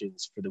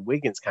options for the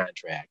Wiggins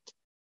contract,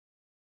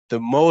 the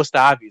most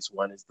obvious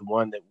one is the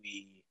one that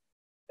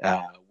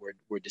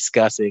we're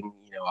discussing,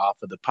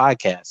 off of the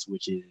podcast,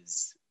 which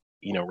is,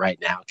 right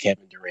now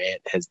Kevin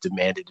Durant has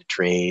demanded a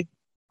trade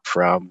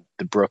from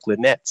the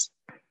Brooklyn Nets,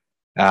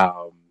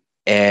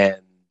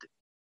 and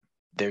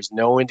there's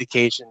no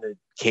indication that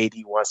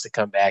KD wants to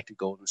come back to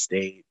Golden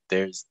State.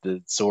 There's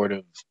the sort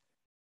of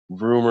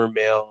rumor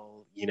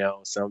mill,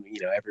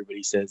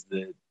 everybody says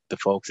that the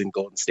folks in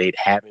Golden State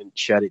haven't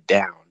shut it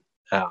down,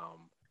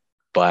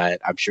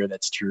 but I'm sure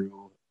that's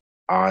true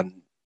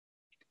on,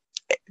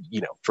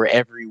 for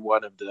every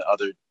one of the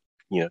other,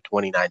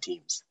 29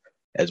 teams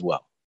as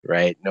well,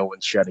 right? No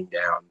one's shutting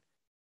down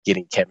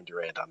getting Kevin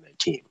Durant on their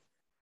team.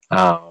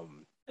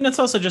 And it's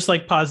also just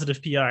like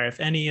positive PR. If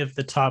any of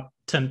the top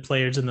 10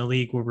 players in the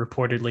league were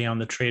reportedly on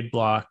the trade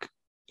block,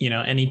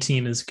 any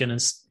team is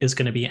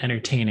gonna be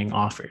entertaining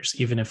offers,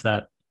 even if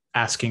that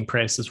asking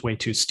price is way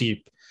too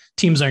steep.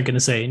 Teams aren't going to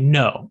say,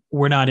 no,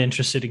 we're not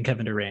interested in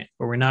Kevin Durant,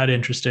 or we're not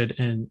interested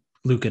in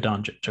Luka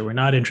Doncic, or we're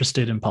not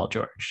interested in Paul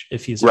George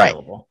if he's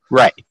available.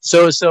 Right.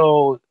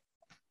 So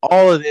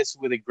all of this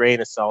with a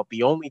grain of salt.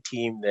 The only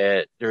teams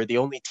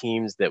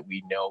that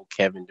we know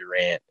Kevin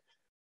Durant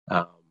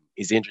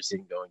is interested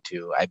in going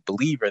to, I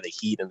believe, are the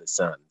Heat and the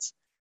Suns.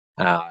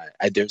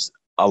 There's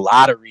a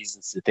lot of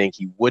reasons to think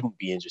he wouldn't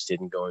be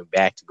interested in going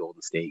back to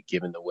Golden State,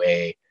 given the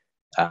way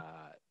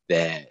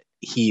that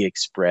he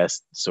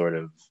expressed sort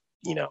of,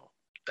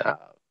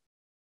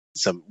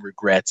 some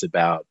regrets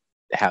about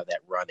how that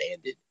run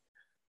ended.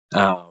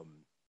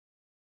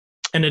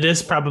 And it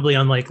is probably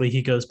unlikely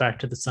he goes back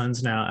to the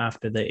Suns now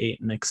after they ate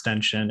an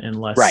extension,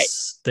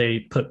 unless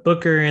they put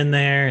Booker in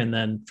there. And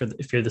then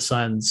if you're the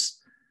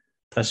Suns,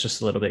 that's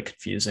just a little bit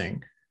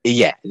confusing.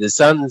 Yeah, the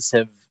Suns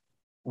have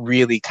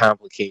really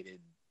complicated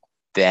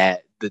the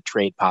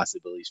trade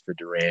possibilities for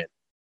Durant,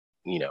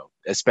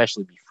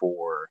 especially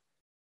before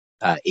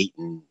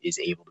Ayton is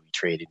able to be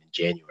traded in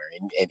January,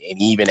 and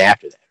even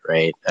after that,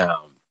 right?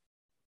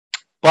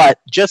 But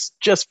just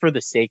for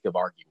the sake of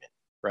argument,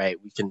 right?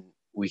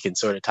 We can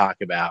sort of talk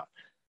about,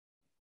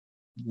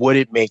 would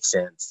it make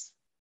sense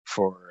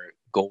for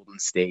Golden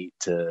State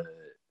to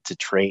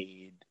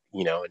trade,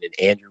 in an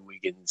Andrew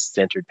Wiggins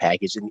centered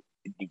package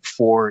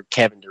for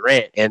Kevin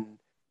Durant, and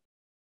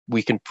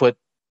we can put,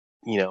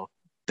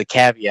 the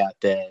caveat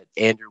that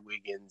Andrew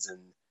Wiggins and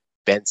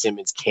Ben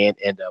Simmons can't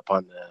end up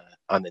on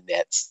the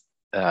Nets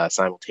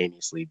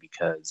simultaneously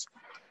because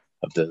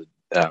of the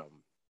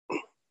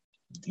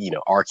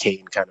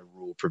arcane kind of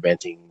rule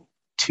preventing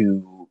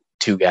two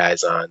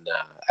guys on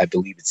I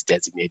believe it's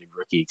designated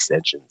rookie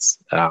extensions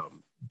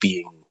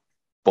being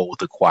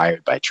both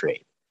acquired by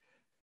trade.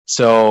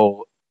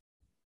 So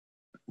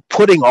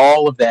putting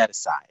all of that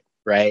aside,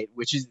 right,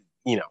 which is,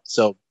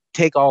 so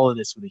take all of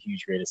this with a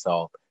huge grain of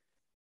salt.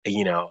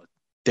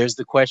 There's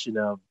the question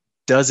of,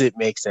 does it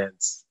make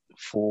sense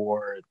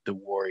for the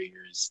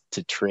Warriors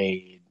to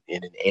trade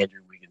in an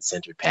Andrew Wiggins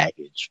centered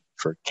package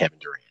for Kevin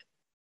Durant?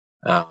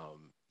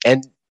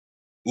 And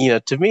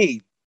to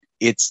me,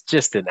 it's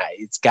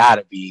got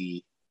to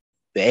be,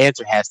 the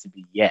answer has to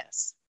be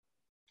yes.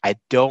 I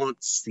don't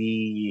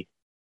see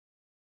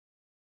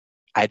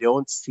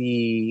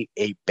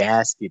a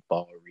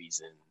basketball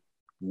reason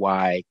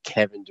why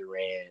Kevin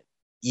Durant,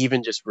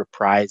 even just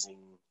reprising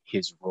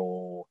his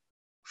role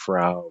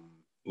from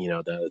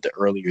the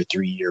earlier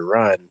 3-year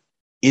run,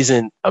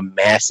 isn't a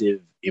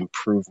massive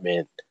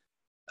improvement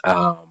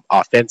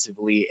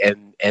offensively,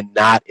 and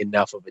not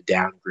enough of a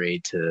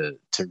downgrade to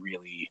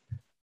really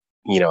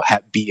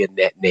be a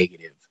net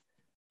negative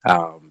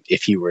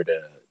if he were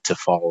to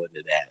fall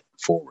into that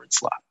forward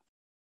slot.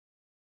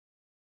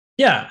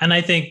 Yeah, and I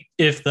think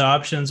if the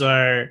options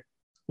are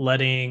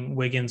letting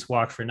Wiggins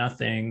walk for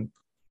nothing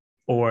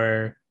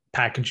or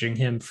packaging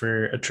him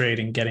for a trade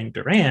and getting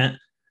Durant,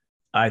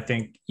 I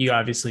think you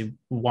obviously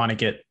want to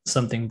get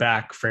something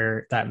back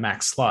for that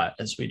max slot,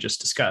 as we just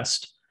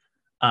discussed.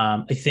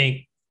 I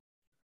think,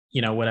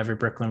 whatever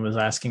Brooklyn was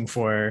asking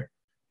for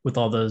with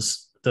all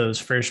those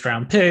first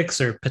round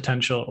picks or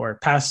potential or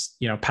past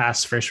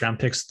first round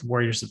picks the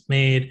Warriors have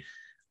made,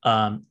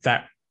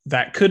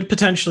 that could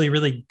potentially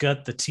really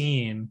gut the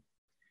team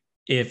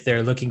if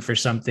they're looking for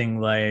something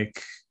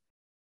like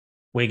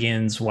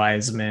Wiggins,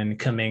 Wiseman,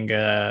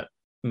 Kuminga,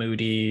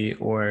 Moody,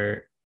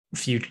 or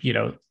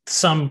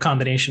some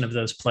combination of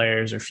those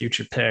players or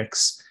future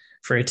picks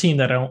for a team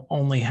that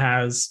only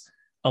has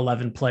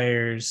 11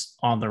 players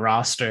on the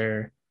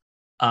roster.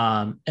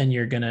 And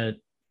you're going to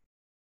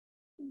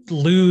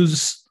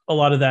lose a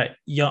lot of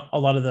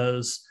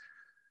those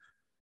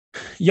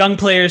young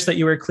players that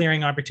you were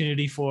clearing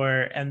opportunity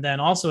for. And then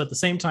also at the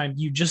same time,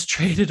 you just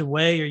traded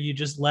away or you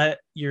just let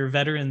your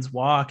veterans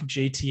walk,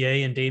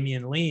 JTA and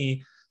Damian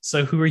Lee.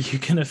 So who are you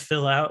going to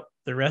fill out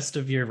the rest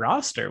of your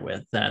roster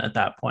with then at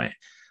that point?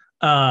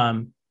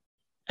 And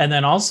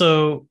then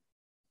also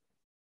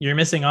you're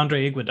missing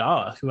Andre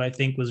Iguodala, who I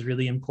think was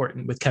really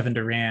important with Kevin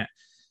Durant,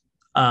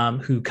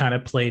 who kind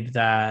of played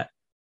that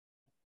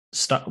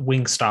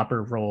wing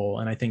stopper role.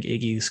 And I think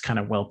Iggy's kind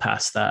of well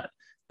past that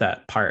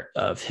part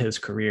of his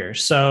career.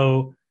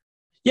 So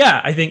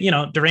yeah, I think,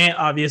 Durant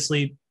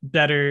obviously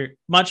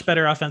much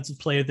better offensive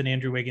player than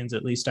Andrew Wiggins,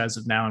 at least as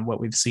of now, and what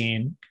we've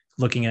seen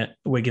looking at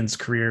Wiggins'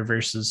 career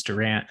versus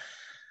Durant.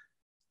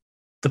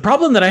 The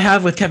problem that I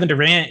have with Kevin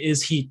Durant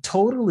is he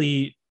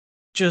totally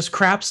just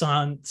craps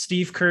on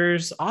Steve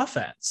Kerr's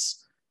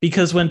offense,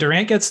 because when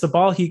Durant gets the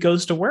ball, he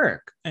goes to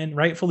work, and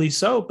rightfully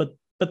so, but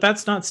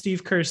that's not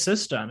Steve Kerr's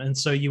system. And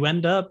so you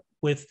end up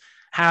with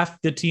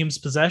half the team's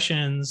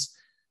possessions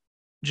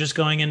just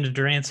going into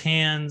Durant's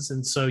hands.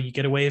 And so you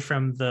get away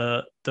from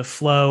the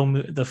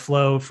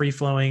flow, free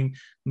flowing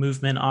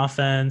movement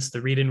offense,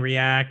 the read and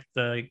react,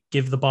 the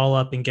give the ball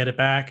up and get it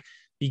back,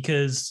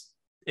 because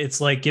it's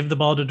like, give the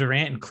ball to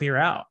Durant and clear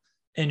out.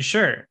 And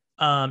sure,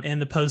 in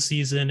the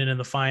postseason and in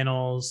the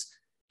finals,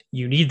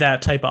 you need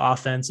that type of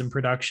offense and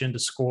production to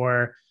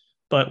score.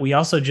 But we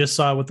also just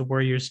saw what the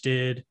Warriors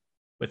did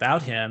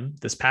without him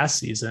this past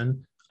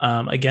season,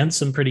 against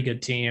some pretty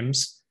good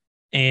teams.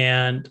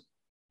 And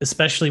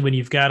especially when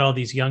you've got all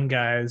these young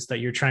guys that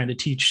you're trying to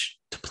teach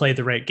to play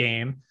the right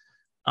game.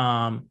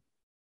 I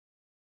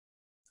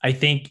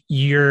think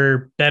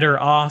you're better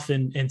off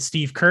in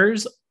Steve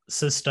Kerr's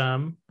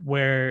system,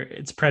 where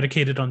it's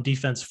predicated on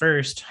defense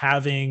first,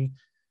 having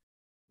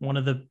one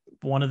of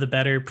the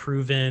better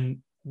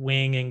proven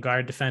wing and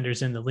guard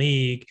defenders in the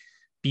league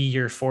be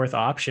your fourth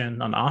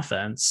option on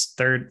offense,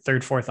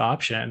 fourth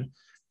option,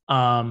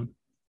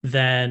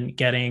 than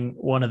getting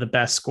one of the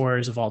best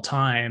scorers of all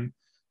time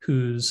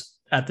who's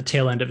at the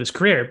tail end of his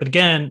career. But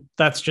again,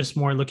 that's just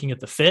more looking at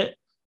the fit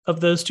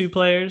of those two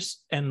players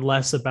and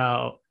less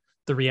about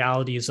the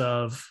realities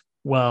of,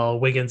 well,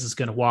 Wiggins is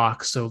going to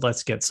walk, so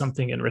let's get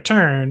something in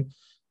return,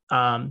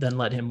 then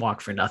let him walk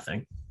for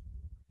nothing.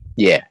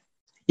 Yeah.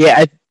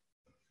 I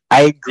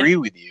agree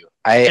with you.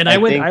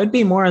 I'd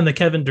be more on the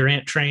Kevin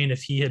Durant train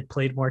if he had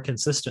played more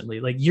consistently.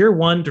 Like year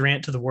one,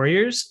 Durant to the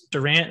Warriors,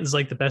 Durant is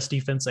like the best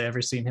defense I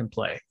ever seen him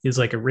play. He's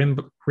like a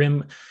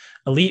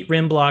elite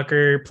rim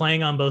blocker,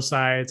 playing on both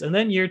sides. And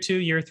then year two,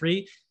 year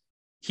three,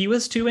 he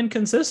was too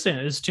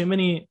inconsistent. There's too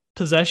many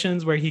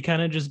possessions where he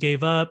kind of just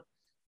gave up.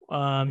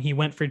 He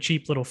went for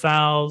cheap little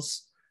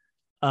fouls.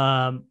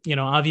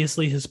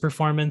 Obviously his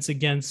performance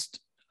against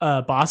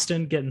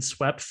Boston, getting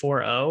swept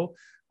 4-0,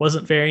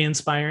 wasn't very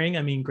inspiring.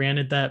 I mean,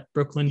 granted that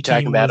Brooklyn you team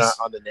talking about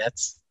on the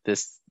Nets.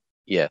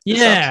 You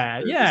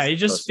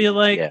just feel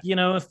like,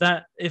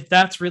 if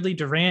that's really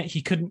Durant,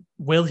 he couldn't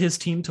will his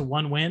team to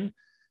one win.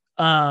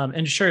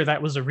 And sure,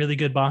 that was a really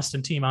good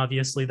Boston team,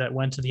 obviously, that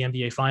went to the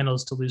NBA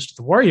Finals to lose to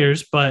the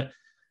Warriors. But,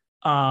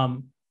 at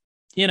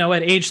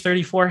age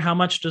 34, how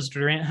much does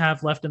Durant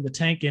have left in the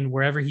tank? And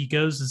wherever he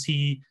goes, is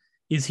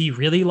he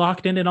really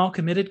locked in and all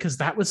committed? Because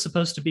that was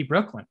supposed to be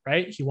Brooklyn,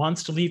 right? He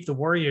wants to leave the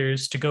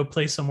Warriors to go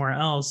play somewhere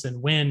else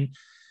and win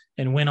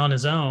on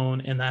his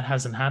own, and that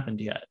hasn't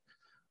happened yet.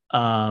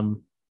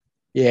 I'm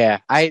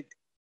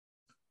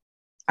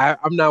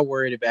not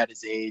worried about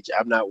his age.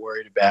 I'm not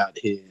worried about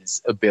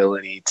his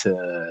ability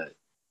to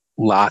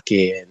lock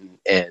in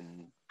and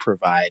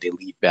provide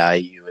elite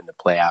value in the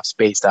playoffs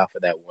based off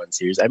of that one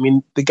series. I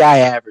mean, the guy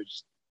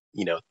averaged,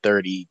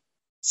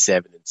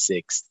 37 and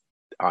 6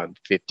 on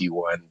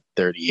 51,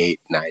 38,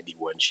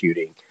 91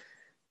 shooting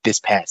this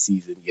past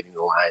season, getting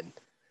the line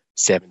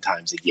 7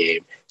 times a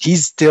game.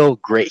 He's still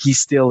great. He's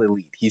still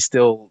elite. He's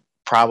still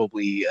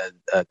probably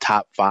a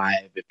top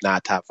 5, if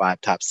not top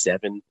 5, top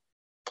 7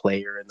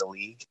 player in the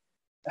league.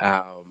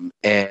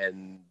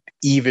 And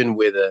even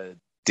with a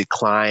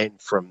decline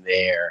from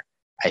there,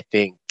 I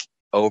think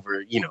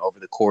over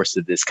the course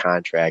of this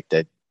contract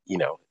that,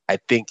 I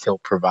think he'll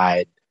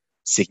provide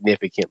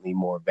significantly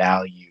more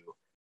value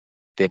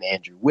than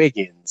Andrew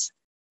Wiggins.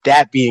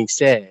 That being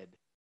said,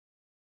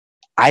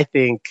 I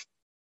think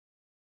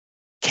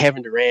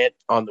Kevin Durant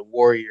on the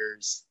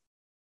Warriors,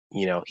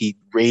 he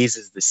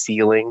raises the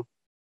ceiling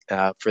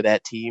for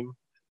that team,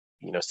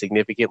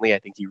 significantly. I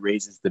think he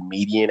raises the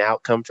median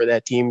outcome for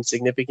that team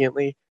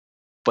significantly,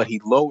 but he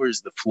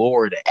lowers the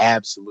floor to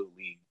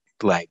absolutely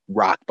like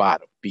rock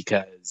bottom,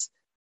 because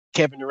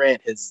Kevin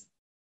Durant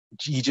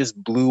he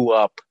just blew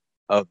up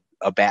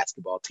a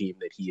basketball team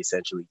that he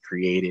essentially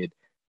created,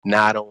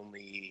 not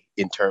only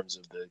in terms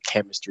of the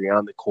chemistry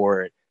on the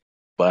court,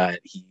 but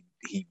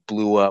he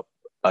blew up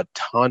a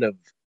ton of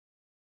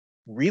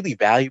really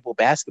valuable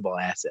basketball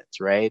assets,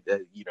 right?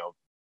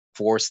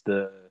 Forced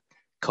the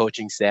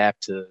coaching staff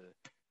to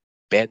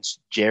bench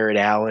Jared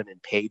Allen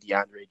and pay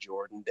DeAndre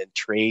Jordan, then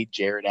trade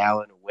Jared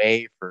Allen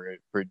away for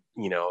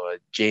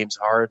James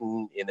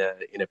Harden in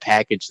a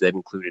package that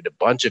included a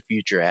bunch of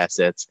future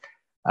assets,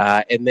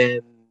 and then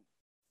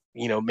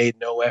made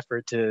no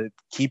effort to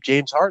keep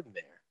James Harden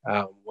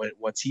there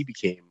once he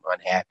became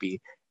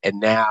unhappy, and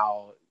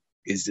now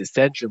is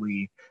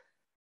essentially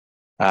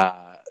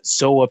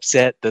so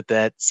upset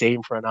that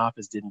same front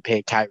office didn't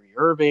pay Kyrie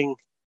Irving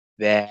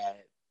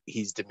that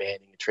he's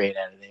demanding a trade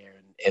out of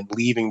there and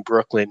leaving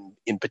Brooklyn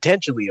in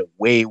potentially a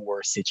way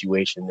worse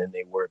situation than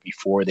they were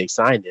before they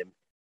signed him.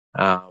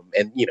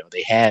 And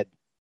they had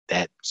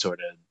that sort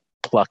of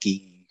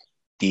plucky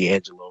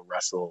D'Angelo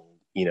Russell,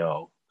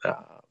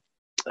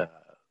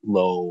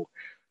 low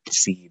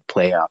seed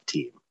playoff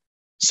team.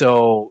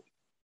 So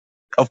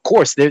of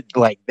course, they're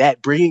like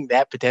that, bringing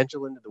that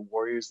potential into the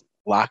Warriors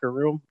locker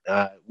room,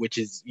 which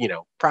is,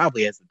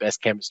 probably has the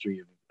best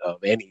chemistry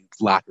of any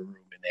locker room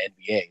in the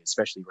NBA,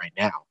 especially right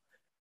now,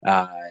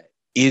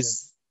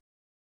 is,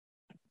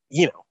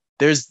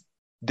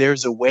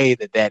 there's a way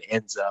that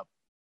ends up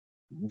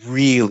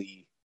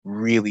really,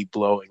 really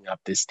blowing up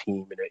this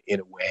team in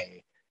a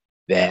way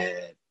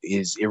that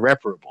is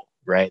irreparable,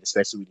 right?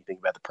 Especially when you think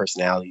about the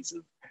personalities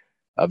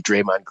of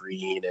Draymond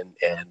Green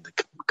and the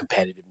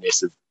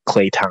competitiveness of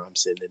Klay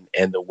Thompson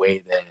and the way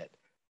that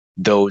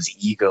those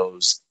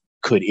egos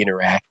could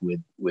interact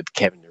with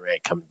Kevin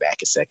Durant coming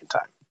back a second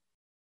time.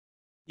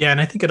 Yeah, and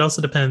I think it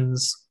also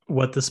depends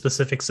what the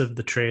specifics of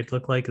the trade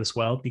look like as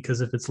well,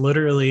 because if it's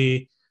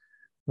literally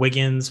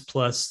Wiggins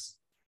plus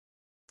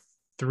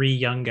 3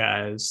 young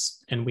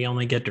guys and we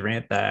only get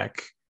Durant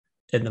back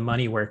and the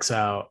money works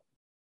out,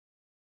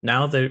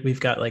 now that we've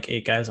got like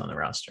 8 guys on the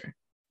roster.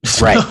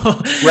 Right.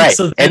 Right.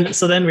 So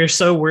then we're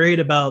so worried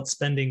about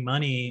spending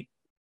money,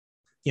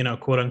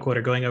 quote unquote,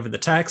 or going over the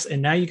tax.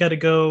 And now you got to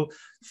go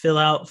fill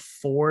out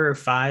 4 or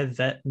 5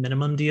 vet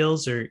minimum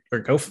deals or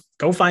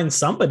go find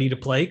somebody to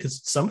play,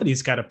 because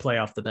somebody's got to play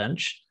off the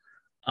bench.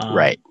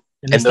 Right.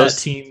 And is that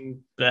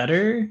team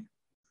better?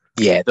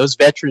 Yeah, those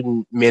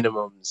veteran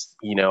minimums,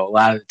 a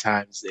lot of the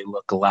times they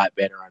look a lot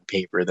better on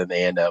paper than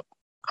they end up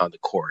on the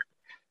court.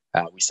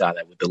 We saw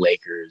that with the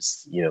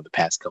Lakers, the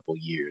past couple of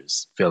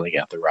years, filling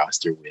out the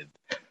roster with,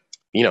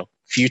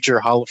 future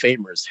Hall of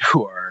Famers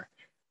who are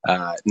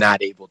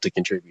not able to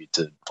contribute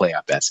to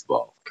playoff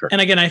basketball currently.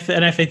 And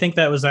again, I think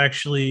that was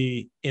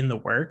actually in the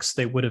works.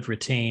 They would have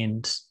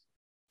retained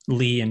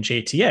Lee and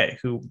JTA,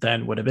 who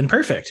then would have been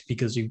perfect,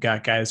 because you've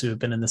got guys who have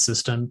been in the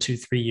system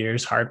 2-3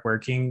 years,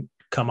 hardworking,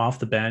 come off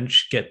the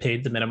bench, get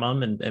paid the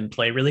minimum, and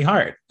play really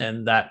hard.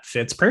 And that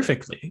fits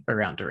perfectly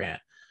around Durant.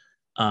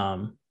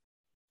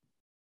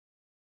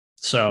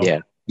 So yeah.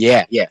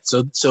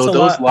 So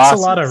those losses,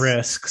 it's a lot of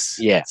risks.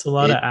 Yeah, it's a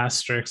lot of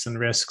asterisks and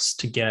risks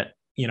to get,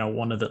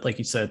 one of the, like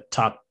you said,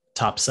 top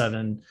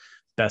 7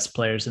 best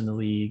players in the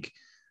league.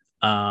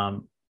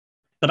 But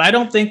I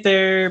don't think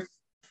that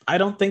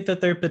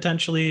they're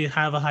potentially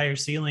have a higher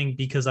ceiling,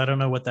 because I don't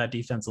know what that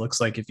defense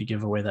looks like if you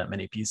give away that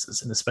many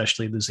pieces, and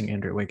especially losing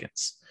Andrew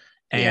Wiggins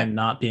and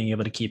not being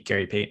able to keep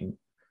Gary Payton.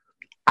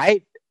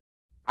 I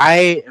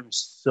am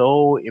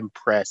so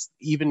impressed,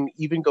 even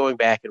going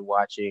back and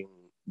watching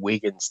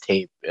Wiggins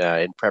tape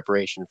in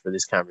preparation for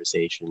this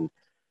conversation,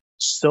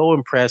 so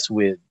impressed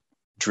with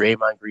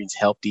Draymond Green's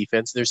help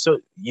defense. There's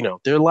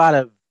there are a lot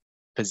of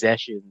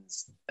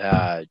possessions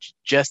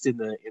just in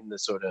the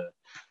sort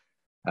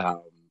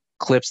of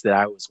clips that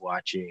I was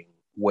watching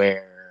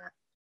where,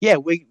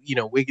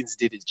 Wiggins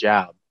did his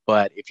job,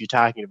 but if you're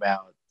talking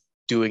about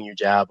doing your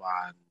job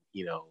on,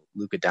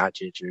 Luka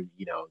Doncic or,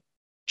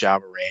 Ja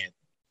Morant,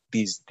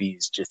 these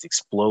just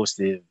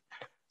explosive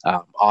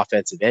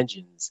offensive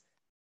engines,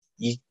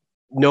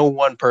 no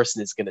one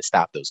person is going to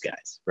stop those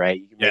guys,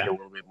 right? You can make it a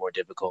little bit more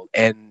difficult.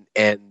 And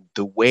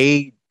the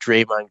way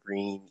Draymond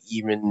Green,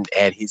 even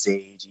at his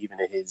age,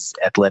 even at his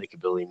athletic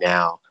ability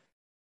now,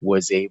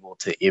 was able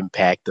to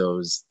impact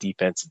those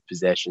defensive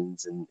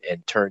possessions and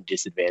turn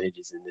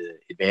disadvantages into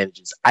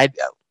advantages, I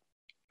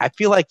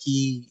feel like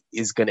he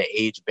is going to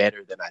age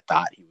better than I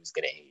thought he was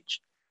going to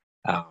age.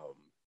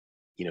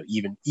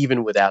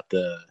 Even without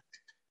the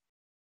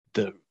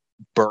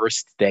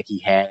burst that he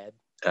had,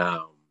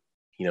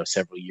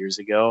 several years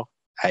ago.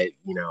 I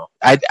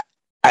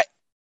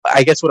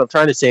guess what I'm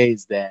trying to say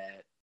is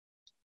that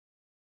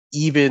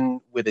even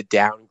with a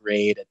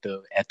downgrade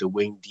at the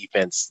wing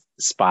defense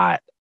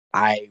spot,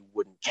 I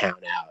wouldn't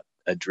count out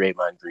a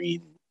Draymond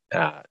Green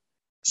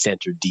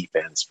center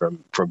defense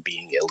from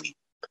being elite.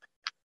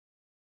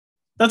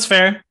 That's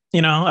fair.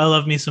 I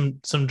love me some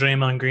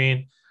Draymond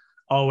Green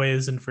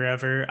always and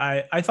forever.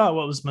 I thought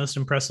what was most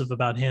impressive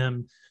about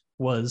him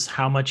was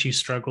how much he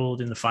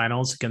struggled in the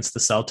finals against the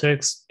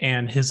Celtics,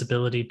 and his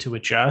ability to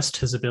adjust,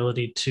 his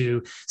ability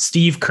to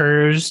Steve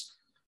Kerr's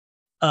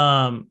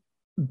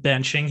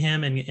benching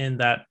him in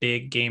that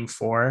big game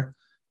 4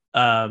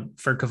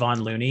 for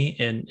Kevon Looney,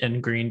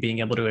 and Green being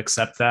able to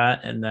accept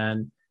that, and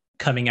then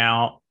coming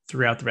out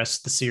throughout the rest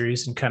of the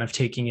series and kind of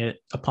taking it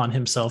upon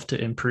himself to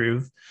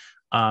improve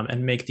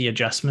and make the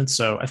adjustments.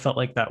 So I felt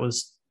like that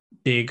was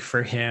big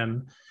for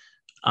him.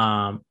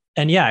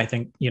 And yeah, I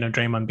think,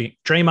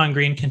 Draymond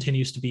Green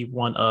continues to be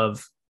one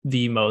of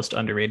the most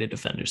underrated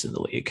defenders in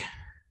the league.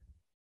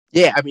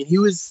 Yeah, I mean,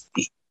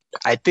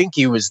 I think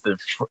he was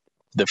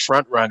the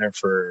front runner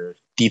for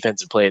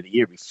defensive player of the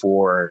year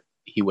before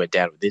he went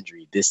down with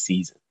injury this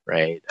season,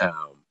 right?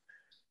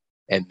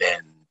 And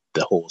then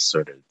the whole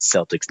sort of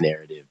Celtics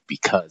narrative,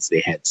 because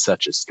they had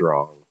such a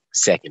strong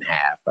second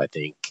half, I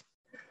think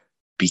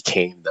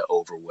became the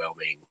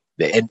overwhelming.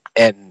 And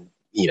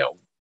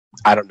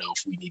I don't know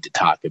if we need to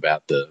talk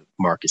about the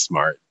Marcus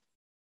Smart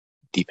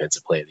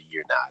defensive player of the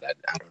year or not.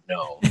 I don't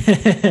know.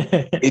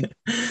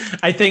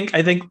 I think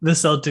the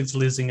Celtics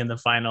losing in the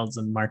finals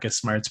and Marcus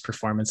Smart's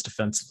performance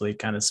defensively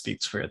kind of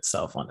speaks for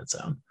itself on its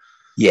own.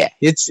 Yeah,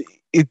 it's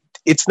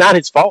not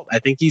his fault. I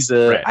think he's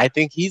Right.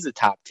 a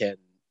top 10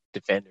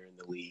 defender in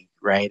the league,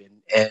 right?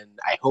 And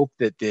I hope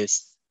that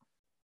this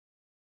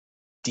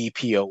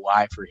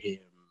DPOY for him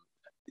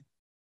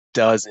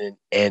doesn't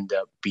end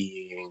up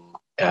being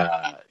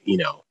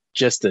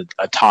just a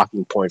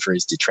talking point for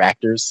his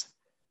detractors.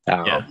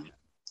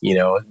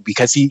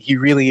 Because he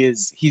really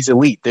is, he's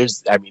elite. There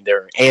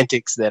are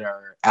antics that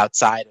are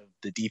outside of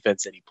the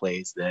defense that he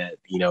plays that,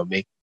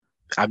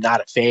 I'm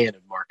not a fan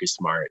of Marcus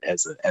Smart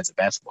as a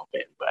basketball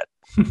fan, but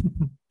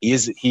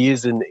he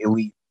is an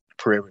elite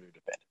perimeter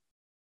defender.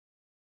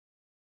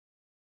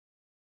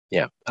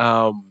 Yeah.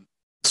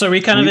 So are we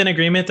kind of in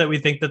agreement that we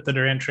think that the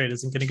Durant trade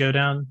isn't going to go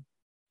down?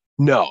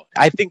 No,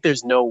 I think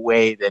there's no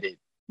way that it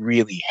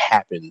really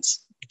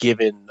happens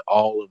given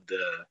all of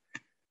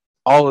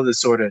the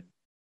sort of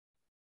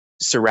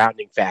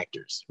surrounding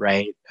factors,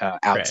 right?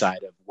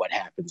 Outside of what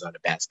happens on a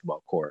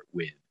basketball court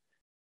with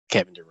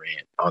Kevin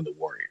Durant on the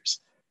Warriors.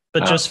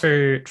 But just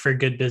for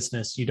good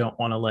business, you don't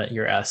want to let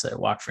your asset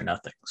walk for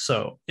nothing.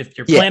 So if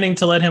you're planning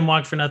to let him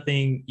walk for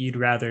nothing, you'd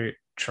rather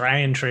try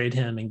and trade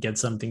him and get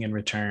something in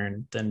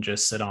return than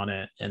just sit on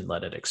it and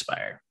let it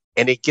expire.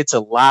 And it gets a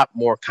lot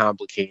more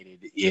complicated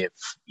if,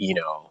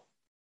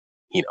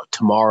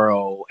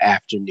 tomorrow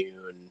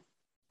afternoon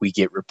we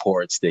get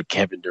reports that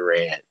Kevin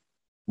Durant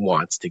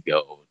wants to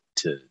go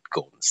to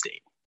Golden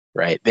State,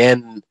 right?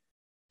 Then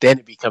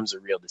it becomes a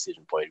real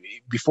decision point.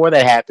 Before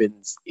that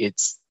happens,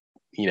 it's,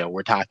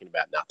 we're talking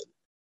about nothing.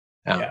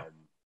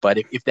 But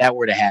if that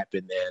were to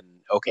happen, then,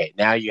 okay,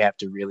 now you have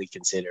to really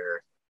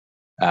consider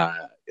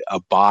a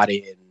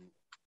bought-in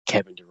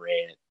Kevin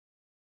Durant,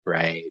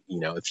 right?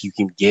 If you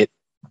can get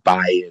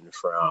buy-in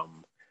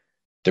from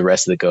the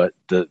rest of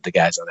the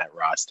guys on that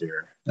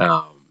roster,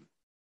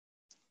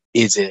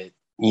 is it,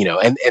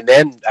 and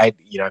then I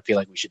feel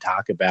like we should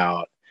talk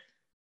about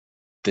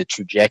the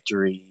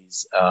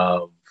trajectories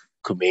of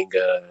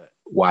Kuminga,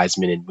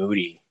 Wiseman, and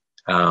Moody,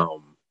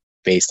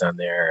 based on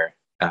their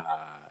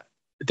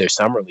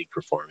summer league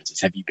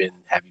performances. Have you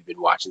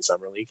been watching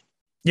summer league?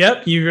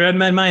 Yep, you read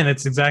my mind.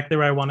 That's exactly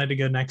where I wanted to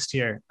go next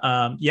year.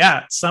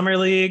 Summer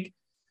league.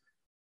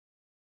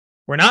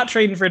 We're not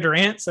trading for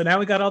Durant, so now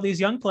we got all these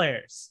young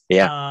players.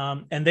 Yeah,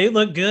 and they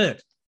look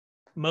good.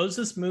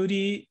 Moses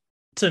Moody,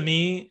 to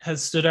me,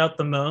 has stood out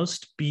the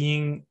most,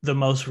 being the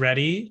most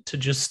ready to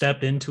just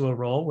step into a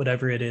role,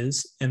 whatever it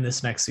is, in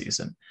this next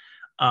season.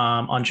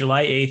 On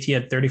July 8th, he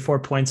had 34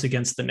 points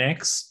against the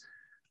Knicks.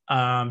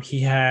 He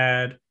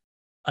had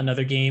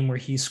another game where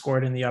he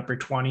scored in the upper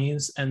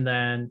 20s, and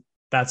then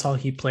that's all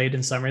he played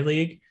in Summer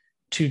League.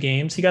 2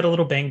 games. He got a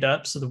little banged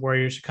up, so the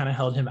Warriors kind of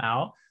held him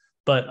out.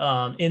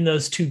 But in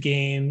those 2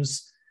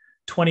 games,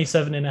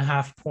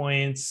 27.5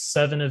 points,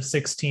 7 of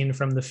 16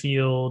 from the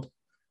field,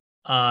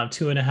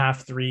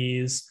 2.5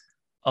 threes,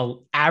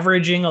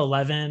 averaging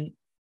 11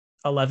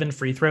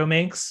 free throw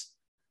makes.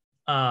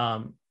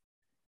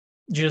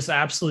 Just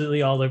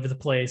absolutely all over the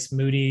place.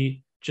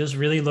 Moody just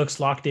really looks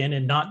locked in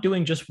and not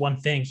doing just one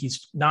thing.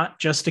 He's not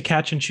just a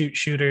catch and shoot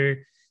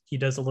shooter. He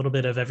does a little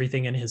bit of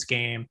everything in his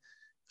game.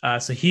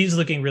 So he's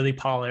looking really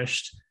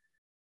polished.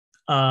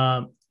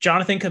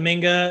 Jonathan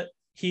Kuminga,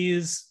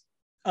 he's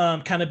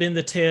kind of been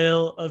the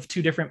tale of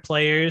 2 different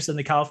players. In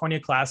the California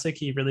Classic,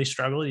 he really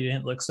struggled. He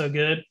didn't look so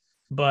good.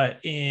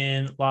 But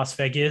in Las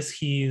Vegas,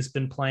 he's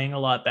been playing a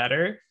lot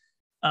better.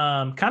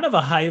 Kind of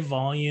a high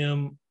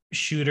volume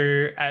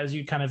shooter, as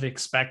you kind of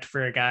expect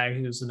for a guy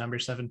who's the number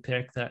 7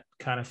 pick that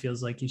kind of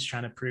feels like he's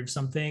trying to prove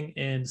something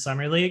in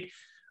Summer League.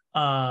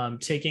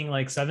 Taking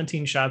like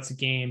 17 shots a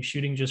game,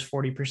 shooting just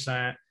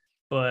 40%,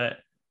 but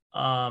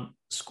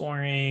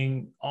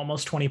scoring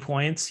almost 20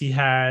 points. He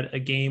had a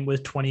game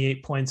with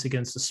 28 points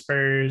against the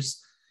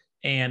Spurs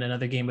and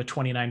another game with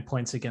 29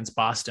 points against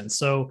Boston.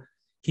 So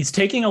he's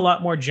taking a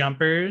lot more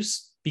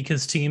jumpers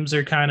because teams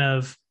are kind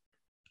of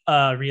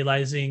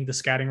realizing the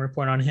scouting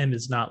report on him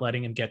is not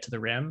letting him get to the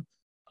rim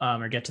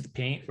or get to the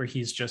paint, where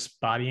he's just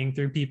bodying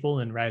through people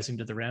and rising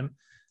to the rim.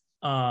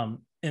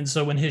 And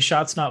so when his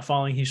shot's not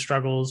falling, he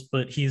struggles,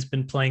 but he's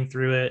been playing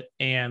through it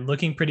and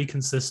looking pretty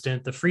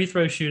consistent. The free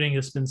throw shooting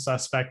has been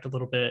suspect a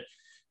little bit.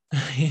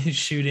 He's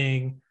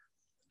shooting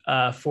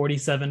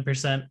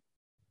 47%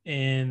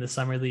 in the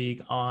Summer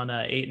League on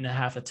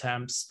 8.5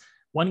 attempts.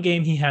 One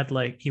game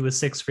he was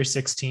 6 for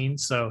 16.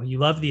 So you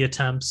love the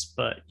attempts,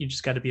 but you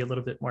just got to be a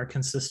little bit more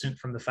consistent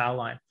from the foul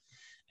line.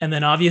 And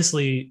then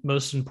obviously,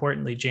 most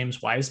importantly,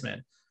 James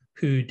Wiseman,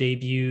 who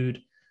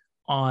debuted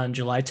on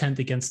July 10th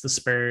against the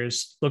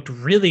Spurs, looked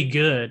really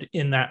good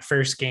in that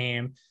first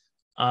game.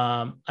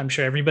 I'm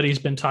sure everybody's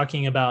been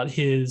talking about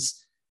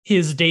his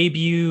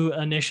debut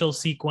initial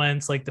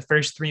sequence, like the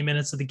first 3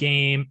 minutes of the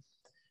game.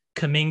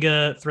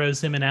 Kuminga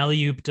throws him an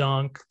alley-oop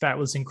dunk. That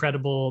was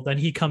incredible. Then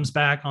he comes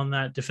back on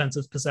that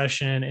defensive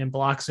possession and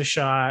blocks a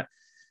shot.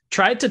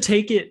 Tried to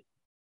take it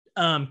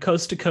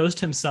coast to coast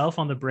himself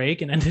on the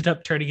break and ended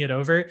up turning it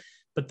over.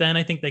 But then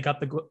I think they got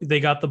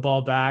the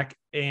ball back,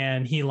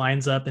 and he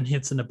lines up and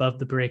hits an above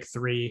the break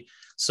three.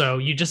 So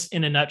you just,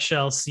 in a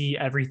nutshell, see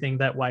everything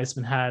that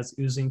Wiseman has: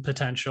 oozing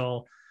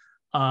potential,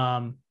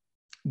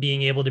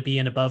 being able to be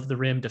an above the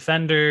rim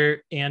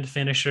defender and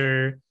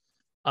finisher,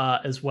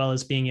 as well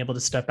as being able to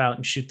step out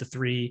and shoot the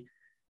three.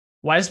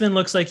 Wiseman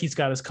looks like he's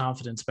got his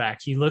confidence back.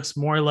 He looks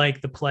more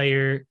like the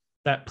player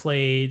that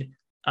played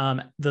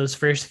those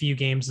first few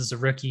games as a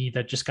rookie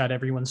that just got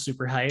everyone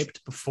super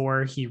hyped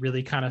before he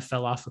really kind of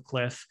fell off a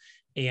cliff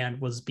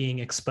and was being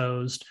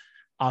exposed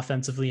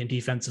offensively and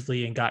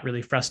defensively and got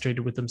really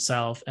frustrated with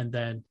himself, and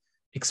then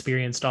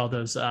experienced all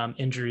those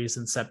injuries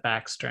and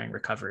setbacks during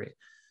recovery.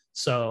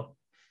 So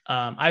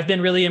I've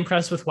been really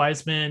impressed with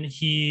Wiseman.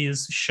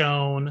 He's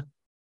shown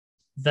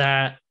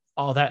that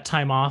all that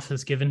time off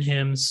has given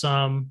him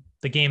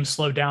the game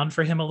slowed down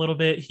for him a little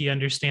bit. He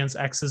understands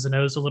X's and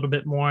O's a little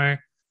bit more.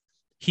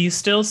 He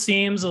still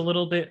seems a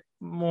little bit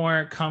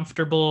more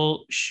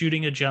comfortable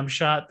shooting a jump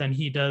shot than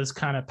he does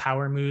kind of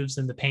power moves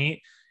in the paint.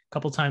 A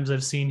couple times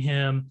I've seen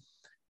him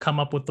come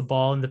up with the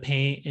ball in the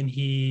paint, and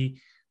he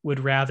would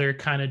rather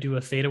kind of do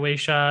a fadeaway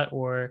shot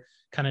or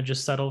kind of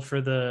just settle for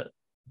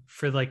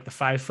like the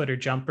 5-footer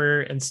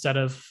jumper instead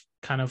of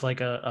kind of like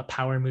a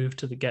power move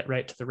to get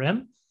right to the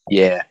rim.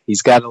 Yeah,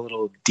 he's got a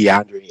little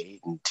DeAndre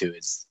Ayton to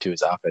his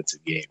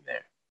offensive game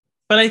there.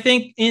 But I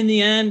think in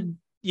the end,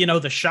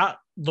 the shot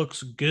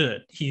looks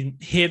good. He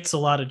hits a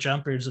lot of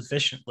jumpers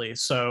efficiently.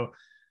 So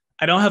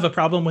I don't have a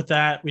problem with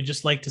that. We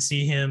just like to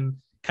see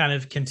him kind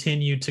of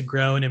continue to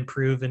grow and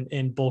improve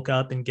and bulk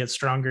up and get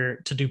stronger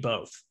to do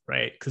both,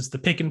 right? Because the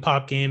pick and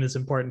pop game is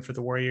important for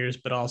the Warriors,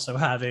 but also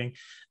having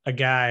a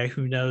guy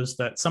who knows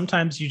that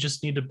sometimes you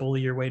just need to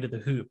bully your way to the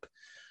hoop,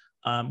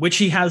 which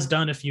he has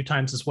done a few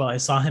times as well. I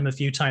saw him a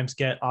few times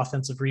get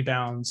offensive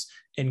rebounds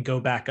and go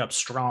back up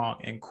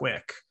strong and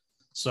quick.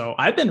 So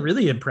I've been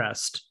really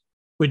impressed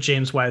with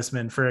James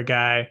Wiseman for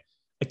a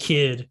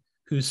kid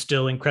who's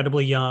still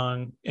incredibly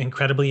young,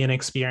 incredibly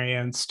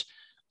inexperienced,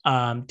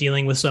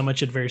 dealing with so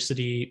much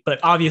adversity, but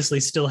obviously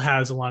still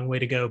has a long way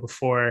to go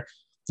before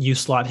you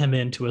slot him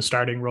into a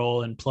starting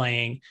role and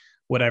playing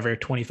whatever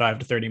 25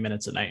 to 30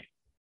 minutes a night.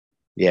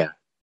 Yeah.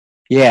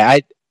 Yeah.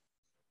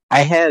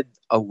 I had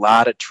a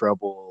lot of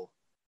trouble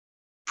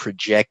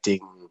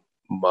projecting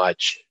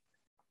much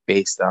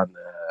based on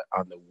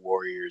the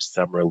Warriors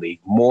Summer League,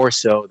 more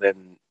so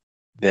than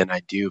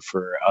I do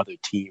for other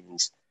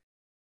teams,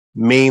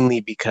 mainly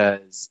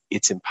because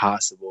it's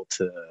impossible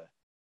to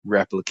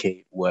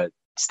replicate what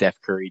Steph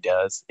Curry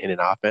does in an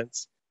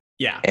offense.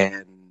 Yeah.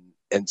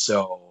 And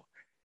so,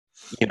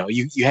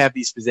 you have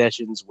these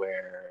possessions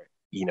where,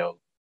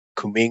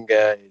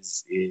 Kuminga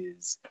is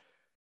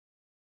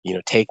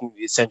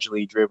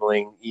essentially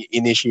dribbling,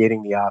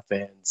 initiating the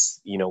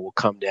offense, will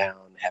come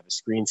down, have a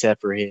screen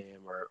set for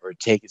him or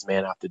take his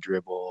man off the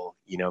dribble,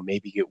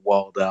 maybe get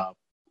walled up,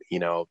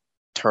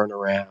 turn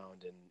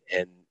around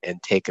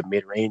and take a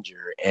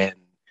mid-ranger. And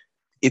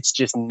it's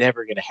just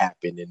never going to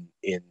happen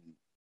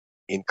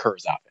in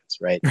Kerr's offense,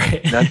 right?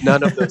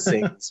 None of those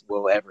things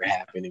will ever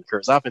happen in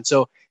Kerr's offense.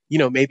 So,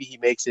 maybe he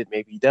makes it,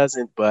 maybe he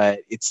doesn't, but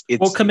it's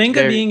well,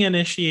 Kuminga being an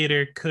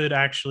initiator could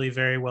actually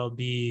very well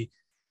be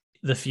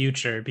the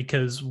future,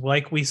 because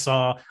like we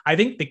saw, I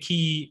think the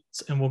key,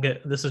 and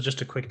this is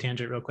just a quick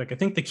tangent real quick. I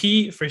think the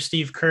key for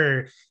Steve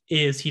Kerr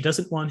is he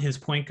doesn't want his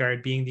point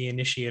guard being the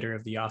initiator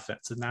of the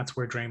offense. And that's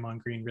where Draymond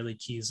Green really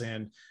keys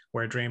in,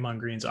 where Draymond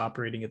Green's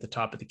operating at the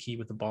top of the key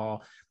with the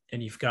ball.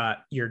 And you've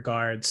got your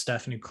guard,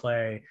 Stephen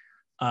Clay,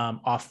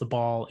 off the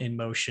ball in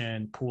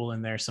motion, Poole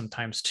in there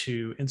sometimes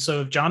too. And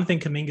so if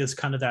Jonathan Kuminga is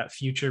kind of that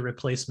future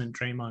replacement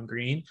Draymond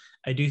Green,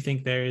 I do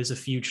think there is a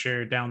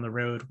future down the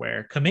road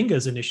where Kuminga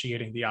is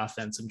initiating the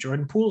offense and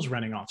Jordan Poole's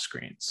running off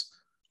screens.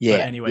 Yeah.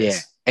 But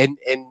anyways. Yeah.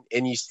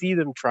 And you see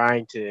them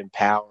trying to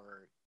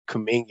empower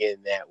Kuminga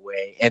in that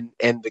way. And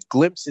the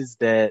glimpses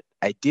that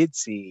I did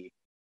see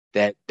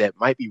that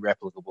might be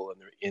replicable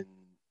in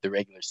the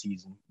regular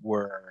season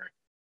were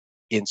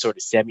in sort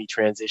of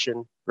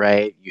semi-transition,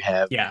 right? You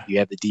have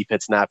the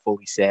defense not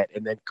fully set,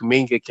 and then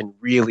Kuminga can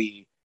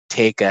really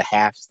take a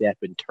half step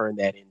and turn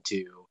that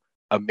into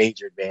a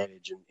major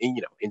advantage. And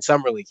in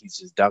summer league, he's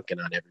just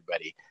dunking on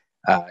everybody.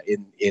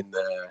 In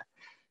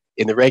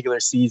the regular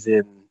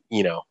season,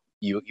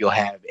 you'll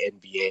have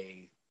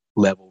NBA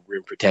level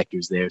rim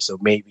protectors there, so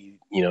maybe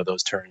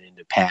those turn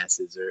into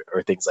passes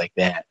or things like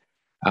that.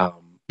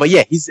 But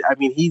yeah, he's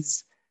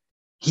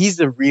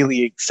a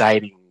really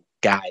exciting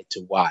guy to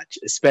watch,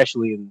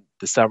 especially in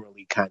the summer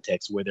league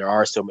context where there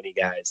are so many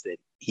guys that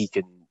he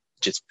can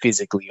just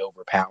physically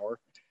overpower.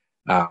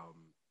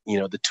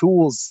 The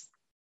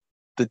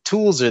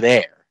tools are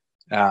there.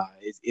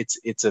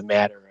 It's a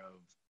matter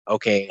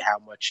okay, how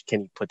much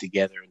can he put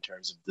together in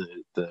terms of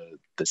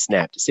the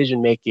snap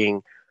decision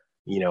making,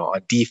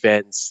 on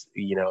defense,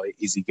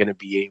 is he going to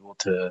be able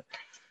to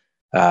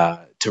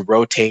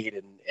rotate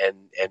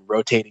and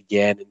rotate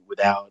again and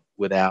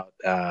without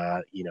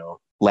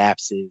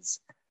lapses.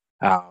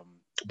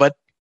 But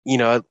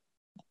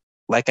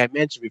like I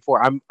mentioned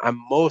before, I'm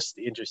most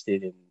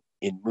interested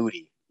in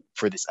Moody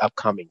for this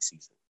upcoming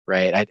season,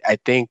 right? I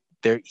think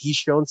he's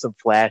shown some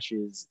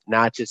flashes,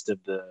 not just of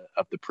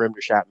the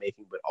perimeter shot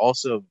making, but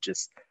also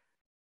just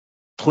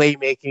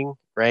playmaking,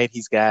 right?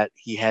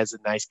 He has a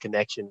nice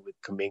connection with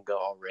Kuminga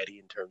already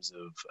in terms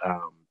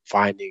of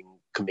finding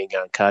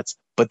Kuminga on cuts.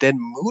 But then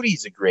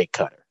Moody's a great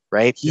cutter,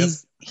 right? Yep.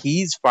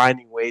 He's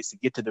finding ways to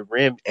get to the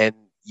rim, and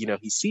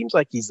he seems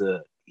like he's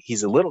a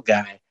little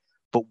guy,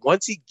 but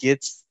once he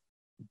gets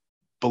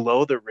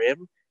below the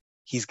rim,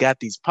 he's got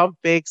these pump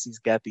fakes, he's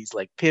got these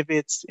like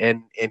pivots,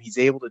 and he's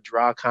able to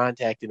draw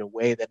contact in a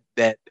way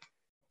that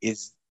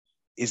is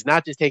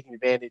not just taking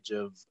advantage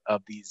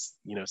of these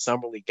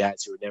summer league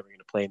guys who are never going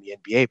to play in the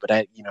NBA, but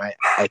I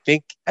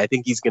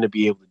think he's going to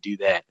be able to do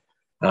that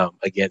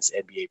against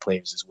NBA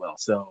players as well.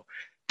 So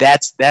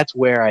that's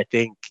where I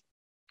think,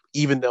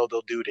 even though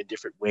they'll do it in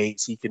different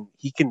ways,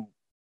 he can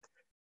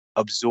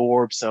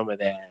absorb some of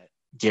that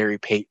Gary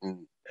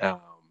Payton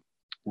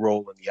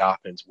role in the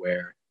offense,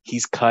 where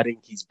he's cutting,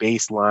 he's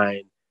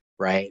baseline,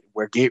 right?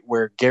 Where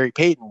Gary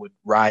Payton would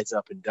rise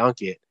up and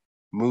dunk it,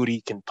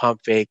 Moody can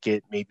pump fake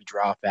it, maybe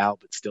draw a foul,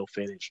 but still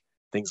finish,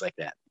 things like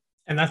that.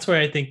 And that's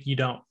where I think you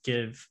don't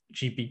give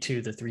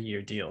GP2 the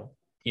 3-year deal.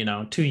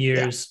 2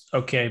 years, yeah.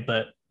 Okay,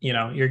 but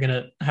you're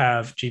gonna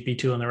have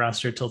GP2 on the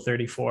roster till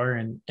 34,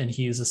 and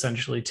he's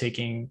essentially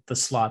taking the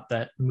slot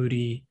that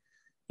Moody,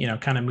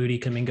 kind of Moody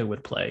Kuminga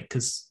would play,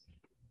 because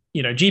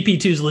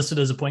GP2 is listed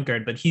as a point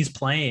guard, but he's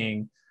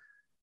playing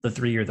the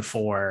 3 or the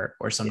 4,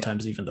 or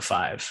sometimes even the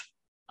 5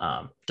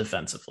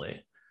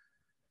 defensively.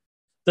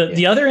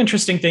 The other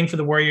interesting thing for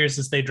the Warriors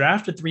is they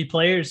drafted 3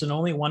 players, and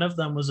only one of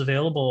them was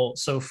available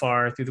so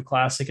far through the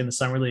Classic and the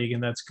Summer League,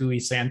 and that's Gui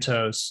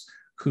Santos,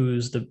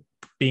 who's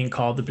being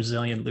called the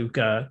Brazilian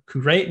Luka,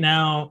 who right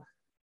now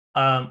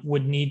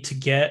would need to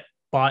get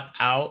bought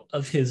out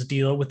of his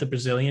deal with the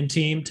Brazilian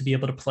team to be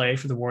able to play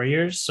for the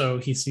Warriors. So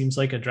he seems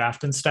like a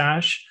draft and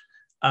stash.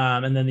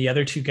 And then the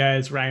other 2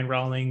 guys, Ryan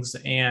Rawlings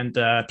and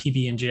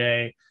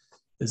PB&J,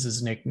 is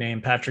his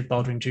nickname, Patrick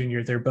Baldwin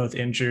Jr., they're both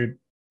injured.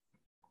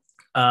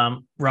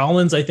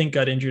 Rawlins, I think,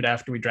 got injured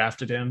after we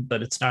drafted him,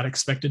 but it's not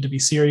expected to be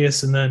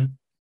serious. And then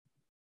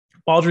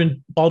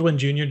Baldwin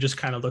Jr. just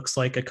kind of looks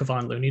like a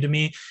Kevon Looney to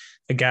me,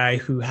 a guy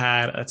who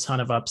had a ton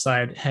of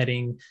upside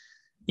heading,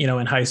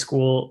 in high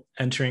school,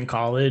 entering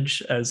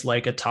college as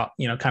like a top,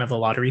 kind of a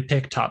lottery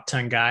pick, top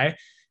 10 guy.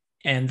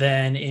 And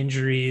then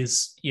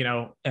injuries,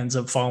 ends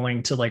up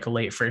falling to like a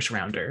late first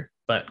rounder,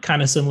 but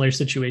kind of similar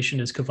situation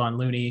as Kevon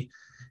Looney.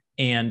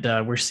 And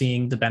we're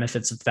seeing the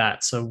benefits of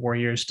that. So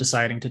Warriors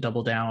deciding to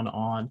double down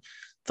on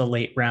the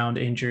late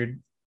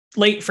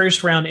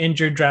first round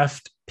injured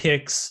draft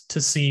picks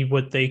to see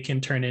what they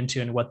can turn into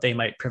and what they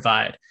might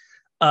provide.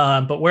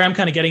 But where I'm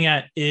kind of getting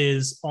at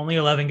is only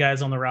 11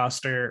 guys on the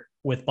roster,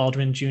 with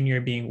Baldwin Jr.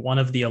 being one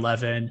of the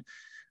 11.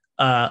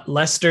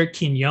 Lester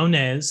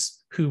Quinones,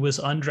 who was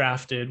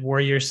undrafted,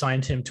 Warriors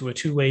signed him to a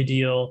 2-way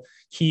deal.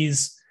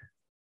 He's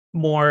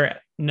more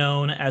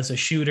known as a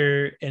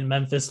shooter. In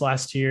Memphis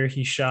last year,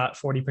 he shot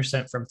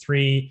 40% from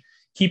 3.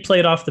 He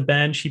played off the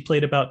bench. He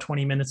played about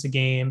 20 minutes a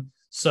game.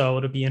 So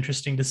it'll be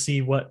interesting to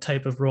see what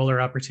type of role or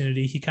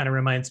opportunity. He kind of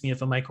reminds me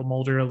of a Michael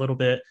Mulder a little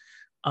bit.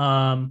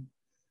 And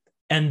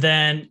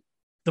then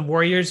the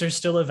Warriors are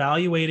still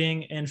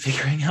evaluating and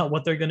figuring out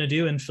what they're going to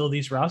do and fill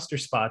these roster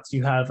spots.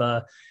 You have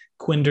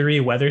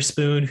Quinndary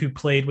Weatherspoon, who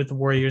played with the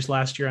Warriors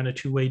last year on a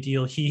 2-way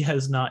deal. He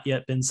has not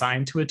yet been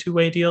signed to a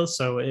 2-way deal,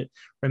 so it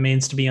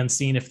remains to be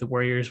unseen if the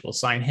Warriors will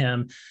sign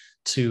him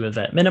to a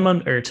vet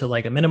minimum or to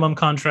like a minimum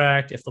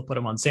contract, if they'll put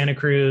him on Santa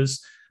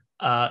Cruz.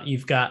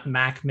 You've got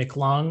Mac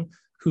McClung,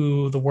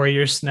 who the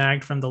Warriors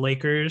snagged from the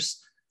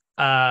Lakers,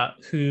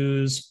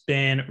 who's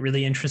been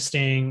really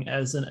interesting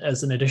as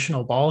an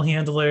additional ball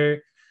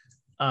handler.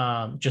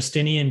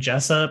 Justinian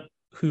Jessup,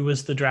 who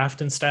was the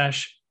draft and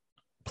stash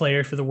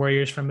player for the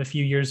Warriors from a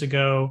few years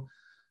ago.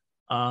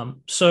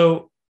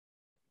 So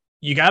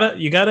you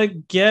gotta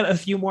get a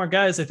few more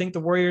guys. I think the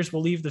Warriors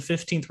will leave the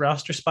 15th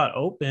roster spot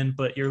open,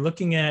 but you're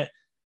looking at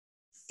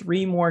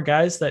 3 more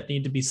guys that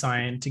need to be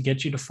signed to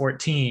get you to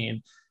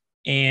 14.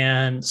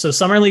 And so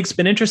Summer League's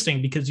been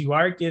interesting because you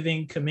are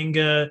giving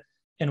Kuminga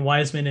and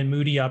Wiseman and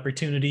Moody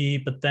opportunity,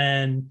 but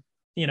then,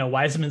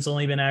 Wiseman's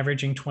only been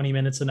averaging 20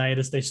 minutes a night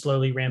as they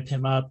slowly ramp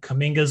him up.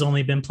 Kuminga's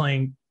only been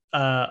playing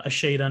a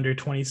shade under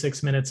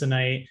 26 minutes a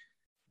night.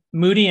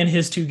 Moody in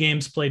his 2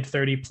 games played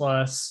 30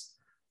 plus.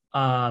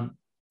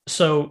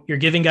 So you're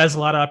giving guys a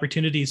lot of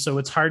opportunities. So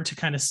it's hard to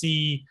kind of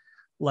see,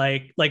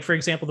 like for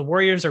example, the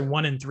Warriors are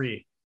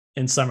 1-3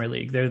 in Summer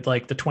League. They're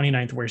like the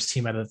 29th worst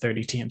team out of the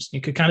 30 teams.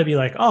 You could kind of be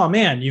like, oh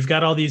man, you've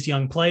got all these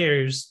young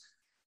players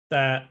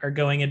that are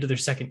going into their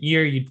second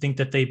year. You'd think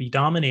that they'd be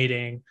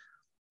dominating.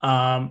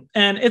 And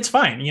it's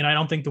fine. I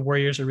don't think the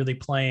Warriors are really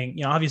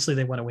playing, obviously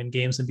they want to win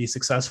games and be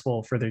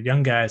successful for their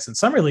young guys in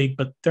summer league,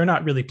 but they're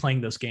not really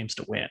playing those games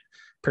to win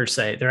per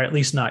se. They're at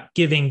least not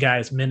giving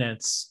guys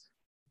minutes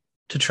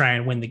to try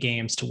and win the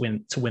games to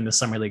win the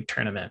summer league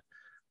tournament.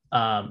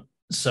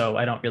 So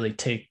I don't really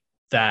take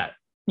that,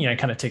 I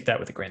kind of take that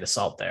with a grain of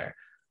salt there.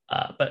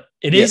 But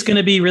it is going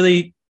to be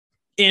really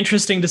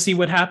interesting to see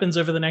what happens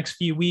over the next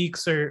few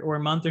weeks or a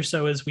month or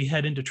so as we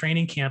head into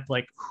training camp.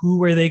 Like,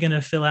 who are they going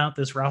to fill out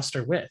this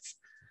roster with?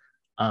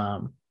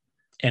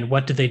 And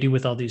what do they do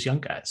with all these young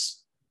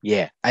guys?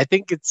 Yeah, I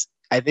think it's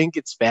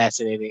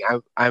fascinating.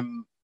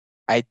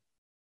 I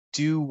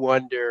do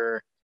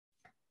wonder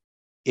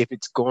if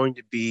it's going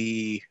to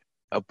be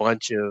a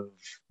bunch of,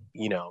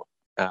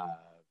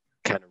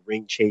 kind of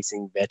ring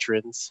chasing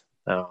veterans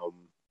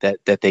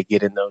that they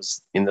get in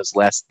those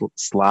last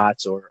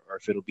slots, or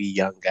if it'll be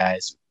young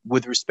guys.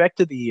 With respect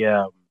to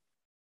the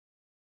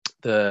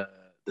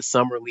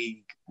summer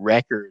league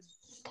record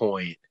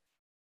point,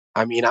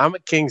 I mean, I'm a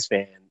Kings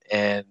fan,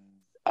 and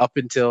up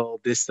until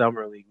this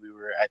summer league,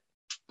 I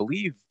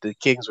believe the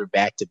Kings were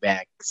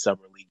back-to-back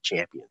summer league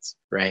champions,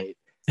 right?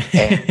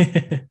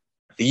 And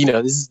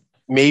this is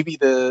maybe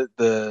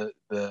the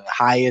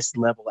highest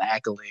level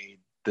accolade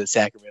the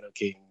Sacramento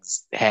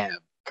Kings have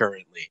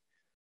currently.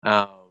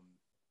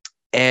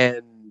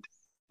 And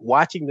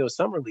watching those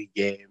summer league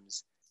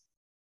games,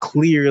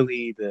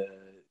 clearly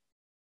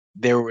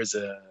there was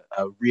a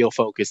real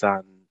focus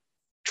on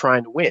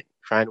trying to win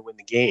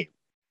the game.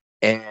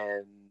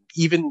 And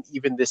even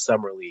this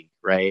summer league,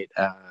 right?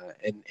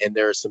 And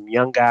there are some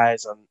young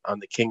guys on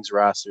the Kings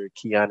roster,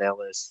 Keon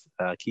Ellis,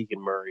 Keegan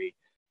Murray,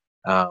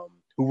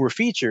 who were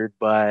featured,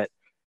 but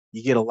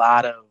you get a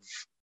lot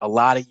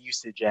of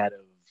usage out of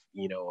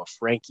a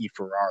Frankie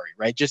Ferrari,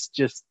 right? Just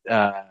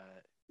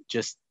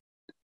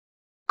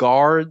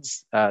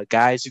guards,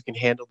 guys who can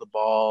handle the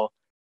ball,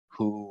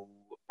 who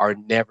are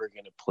never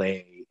going to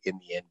play in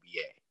the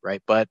NBA,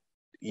 right? But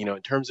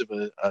in terms of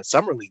a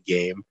summer league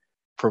game,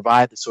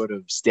 provide the sort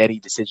of steady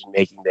decision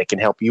making that can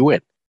help you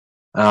win.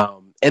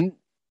 And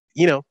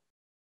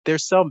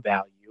there's some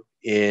value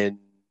in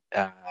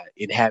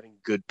having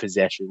good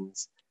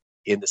possessions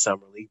in the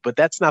summer league, but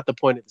that's not the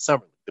point of the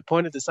summer league. The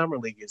point of the summer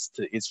league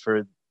is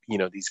for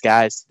these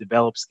guys to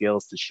develop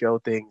skills, to show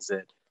things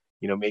that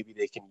maybe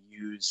they can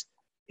use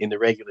in the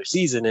regular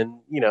season. And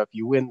if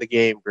you win the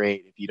game,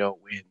 great. If you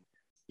don't win,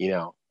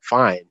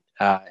 fine.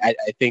 I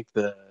think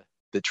the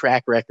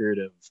track record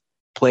of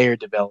player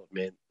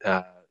development,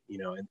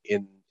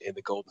 in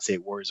the Golden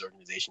State Warriors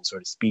organization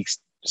sort of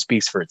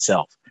speaks for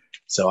itself.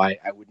 So I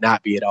would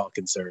not be at all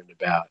concerned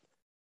about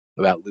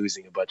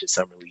losing a bunch of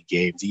summer league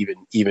games,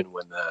 even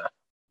when the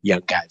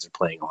young guys are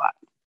playing a lot.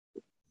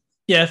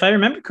 Yeah, if I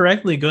remember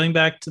correctly, going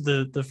back to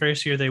the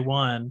first year they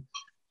won,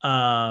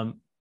 not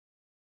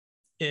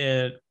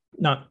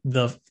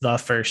the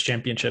first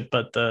championship,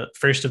 but the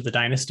first of the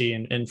dynasty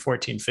in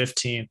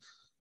 14-15,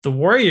 the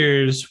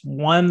Warriors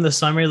won the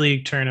summer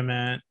league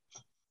tournament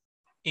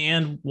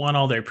and won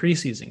all their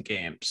preseason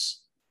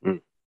games.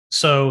 Mm.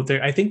 So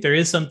I think there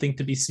is something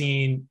to be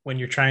seen when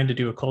you're trying to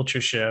do a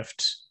culture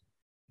shift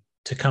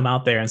to come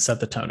out there and set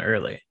the tone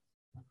early.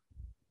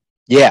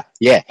 Yeah.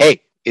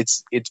 Hey,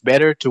 it's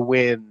better to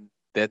win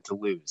than to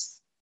lose,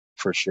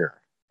 for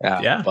sure.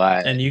 Yeah,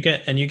 but and you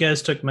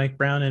guys took Mike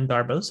Brown and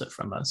Barbosa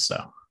from us,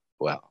 so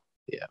well,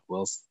 yeah,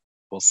 we'll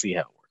see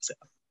how it works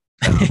out.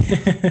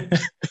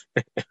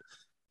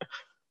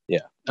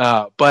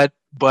 Yeah, but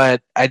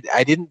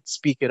I didn't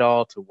speak at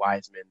all to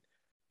Wiseman.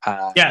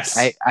 Yes,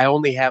 I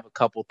only have a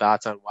couple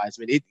thoughts on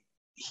Wiseman.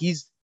 He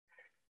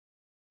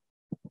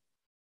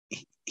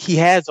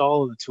has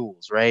all of the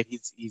tools, right?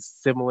 He's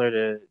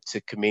similar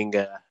to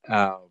Kuminga.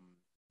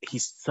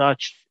 He's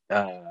such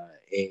an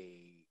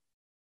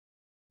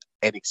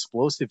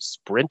explosive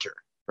sprinter,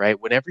 right?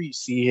 Whenever you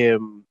see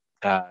him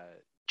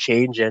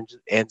change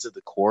ends of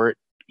the court,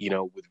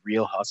 with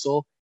real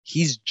hustle,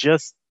 he's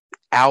just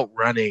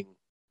outrunning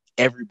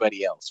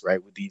everybody else,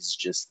 right? With these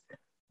just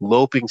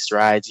loping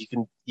strides, you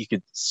can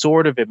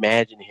sort of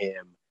imagine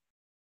him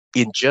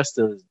in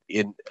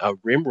a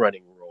rim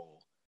running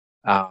role,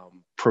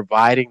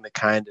 providing the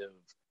kind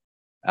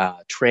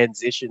of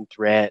transition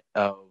threat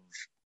of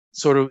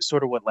sort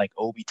of what like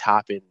Obi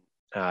Toppin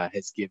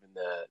has given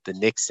the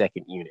Knicks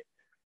second unit,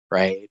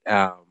 right?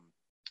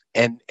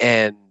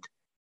 And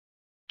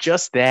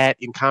just that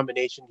in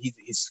combination,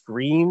 his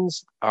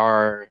screens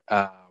are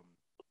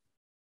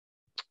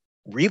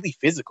really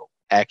physical.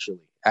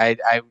 Actually,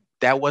 I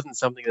that wasn't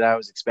something that I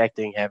was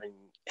expecting,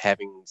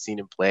 having seen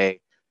him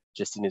play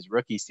just in his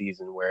rookie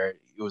season, where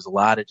it was a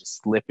lot of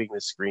just slipping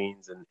the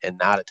screens and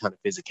not a ton of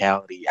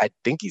physicality. I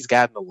think he's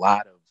gotten a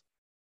lot of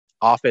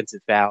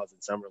offensive fouls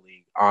in summer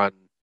league on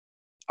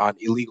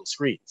illegal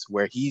screens,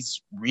 where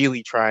he's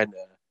really trying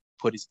to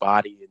put his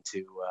body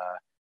into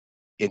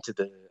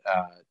the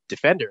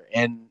defender.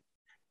 And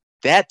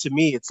that, to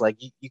me, it's like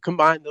you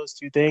combine those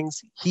two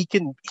things, he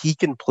can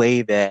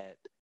play that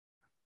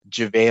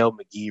JaVale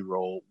McGee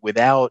role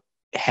without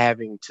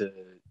having to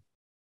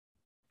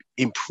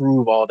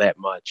improve all that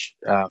much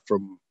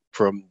from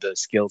the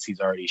skills he's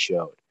already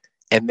showed.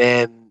 And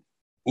then,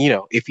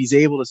 if he's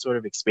able to sort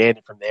of expand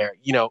it from there,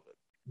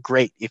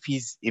 great. If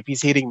he's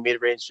hitting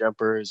mid-range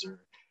jumpers or,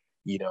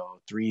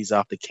 threes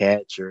off the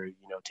catch or,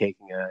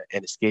 taking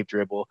an escape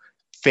dribble,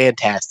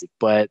 fantastic.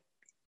 But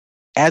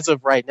as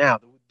of right now,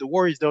 the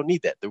Warriors don't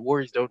need that. The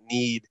Warriors don't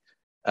need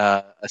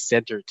a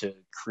center to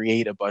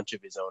create a bunch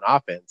of his own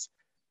offense.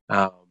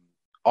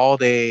 All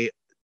they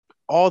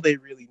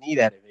really need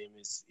out of him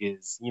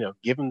is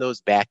give him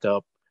those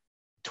backup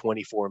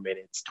 24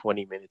 minutes,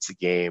 20 minutes a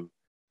game.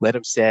 Let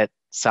him set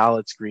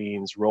solid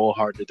screens, roll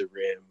hard to the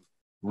rim,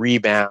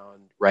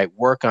 rebound, right?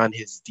 Work on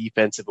his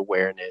defensive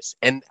awareness,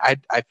 and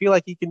I feel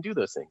like he can do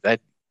those things.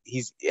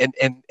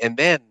 And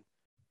then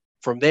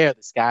from there,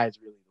 the sky is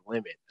really the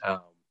limit.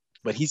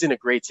 But he's in a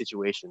great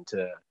situation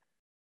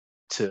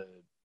to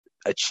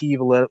achieve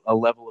a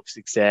level of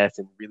success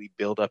and really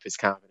build up his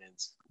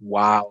confidence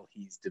while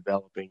he's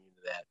developing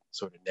into that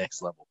sort of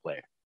next level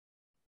player.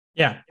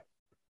 Yeah,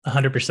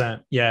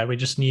 100%. Yeah, we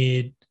just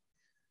need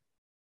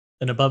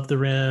an above the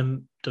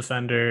rim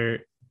defender,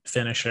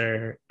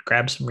 finisher,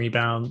 grab some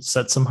rebounds,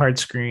 set some hard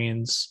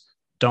screens.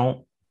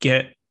 Don't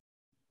get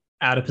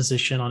out of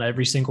position on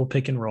every single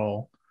pick and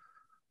roll.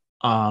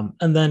 And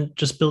then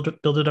just build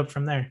it up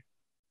from there.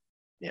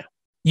 Yeah.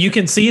 You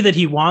can see that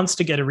he wants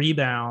to get a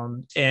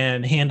rebound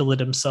and handle it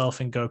himself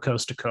and go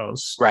coast to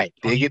coast. Right.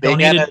 Don't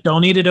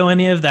need to do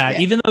any of that.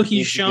 Yeah, even though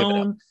he's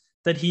shown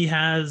that he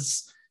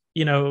has,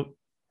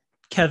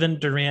 Kevin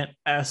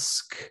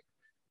Durant-esque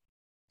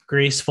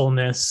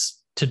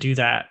gracefulness to do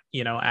that,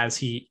 as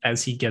he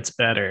gets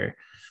better,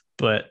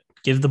 but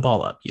give the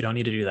ball up. You don't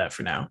need to do that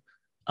for now.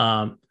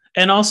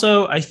 And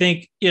also I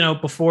think,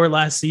 before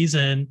last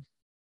season,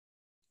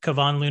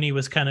 Kevon Looney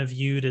was kind of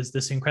viewed as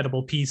this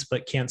incredible piece,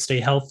 but can't stay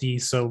healthy.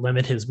 So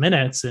limit his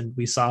minutes. And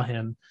we saw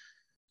him,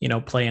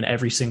 play in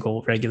every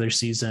single regular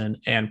season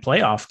and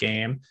playoff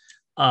game,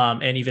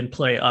 and even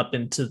play up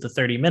into the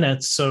 30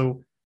 minutes.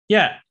 So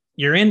yeah,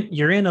 you're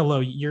in a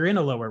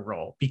lower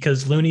role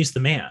because Looney's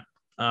the man.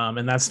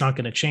 And that's not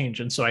going to change.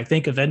 And so I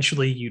think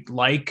eventually you'd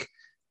like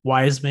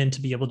Wiseman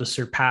to be able to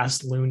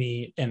surpass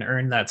Looney and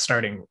earn that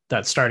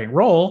starting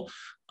role.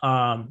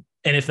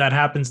 And if that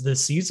happens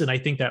this season, I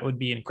think that would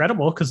be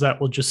incredible because that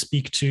will just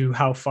speak to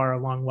how far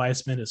along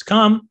Wiseman has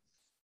come.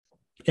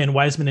 And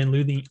Wiseman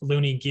and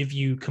Looney give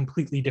you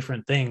completely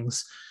different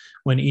things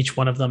when each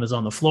one of them is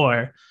on the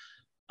floor.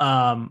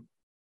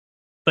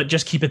 But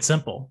just keep it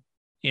simple,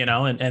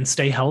 and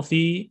stay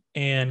healthy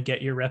and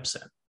get your reps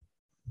in.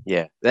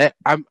 Yeah, that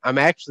I'm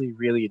actually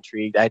really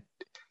intrigued. I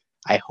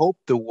hope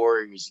the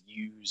Warriors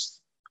use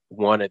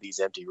one of these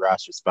empty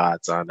roster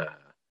spots on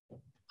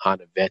a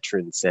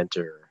veteran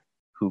center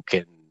who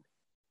can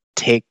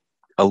take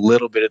a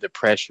little bit of the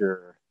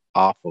pressure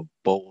off of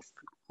both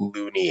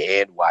Looney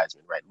and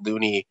Wiseman, right?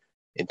 Looney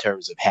in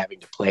terms of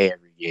having to play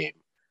every game.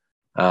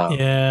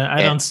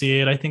 I don't see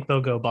it. I think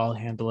they'll go ball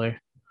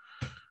handler.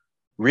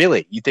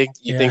 Really? You think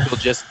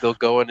they'll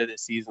go into the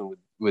season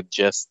with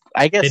just,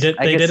 I guess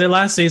they did it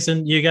last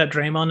season. You got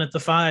Draymond at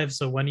the 5,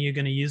 so when are you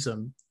going to use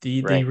them?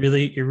 You're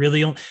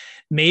really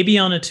maybe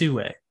on a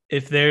 2-way.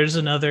 If there's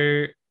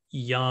another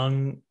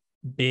young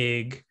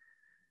big,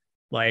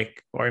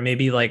 or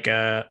maybe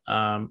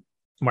a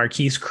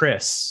Marquise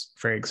Chris,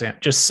 for example,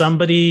 just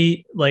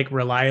somebody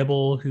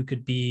reliable who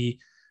could be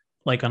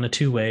on a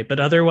 2-way. But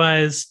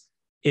otherwise,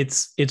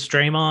 it's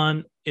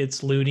Draymond,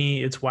 it's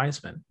Looney, it's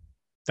Wiseman.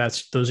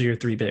 Those are your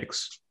 3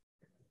 bigs.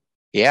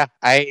 Yeah,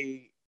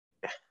 I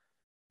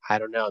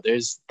don't know.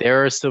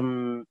 There are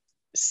some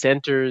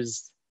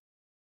centers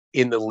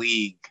in the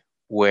league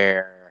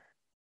where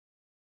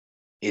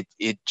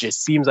it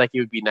just seems like it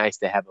would be nice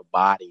to have a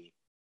body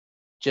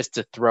just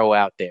to throw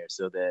out there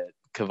so that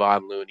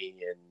Kevon Looney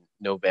in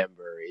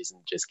November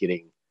isn't just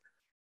getting,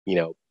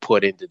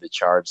 put into the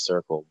charge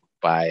circle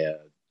by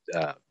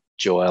a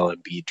Joel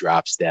Embiid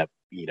drop step,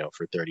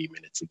 for 30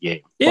 minutes a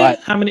game. Yeah,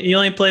 but how many? You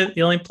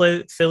only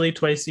play Philly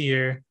twice a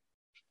year.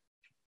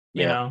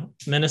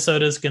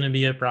 Minnesota's going to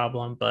be a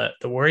problem, but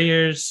the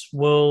Warriors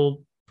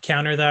will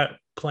counter that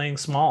playing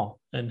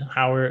small. And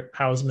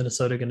how is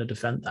Minnesota going to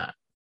defend that?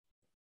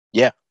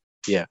 Yeah.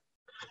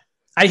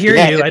 I hear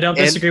you. I don't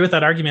disagree with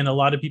that argument. A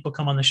lot of people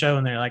come on the show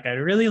and they're like, I'd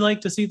really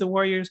like to see the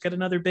Warriors get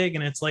another big.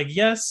 And it's like,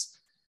 yes,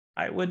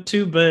 I would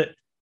too. But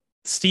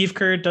Steve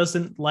Kerr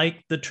doesn't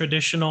like the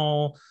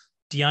traditional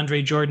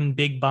DeAndre Jordan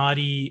big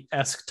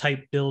body-esque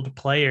type build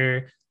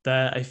player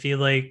that I feel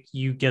like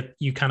you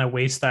kind of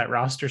waste that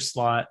roster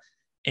slot.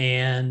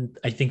 And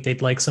I think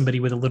they'd like somebody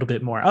with a little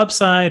bit more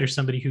upside or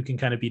somebody who can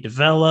kind of be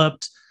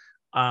developed,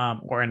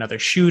 or another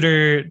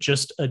shooter,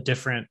 just a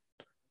different.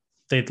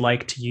 They'd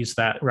like to use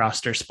that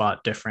roster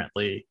spot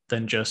differently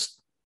than just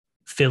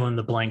fill in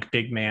the blank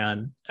big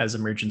man as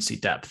emergency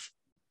depth.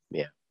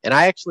 Yeah. And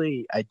I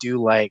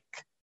do like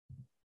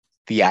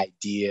the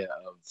idea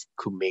of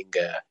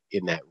Kuminga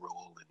in that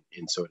role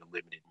in sort of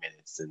limited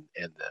minutes and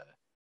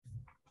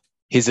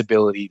his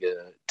ability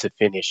to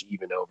finish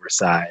even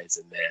oversized.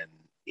 And then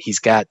he's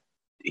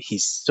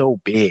so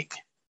big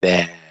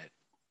that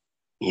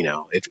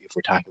if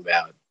we're talking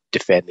about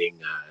defending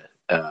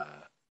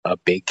a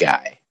big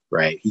guy,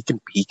 right? He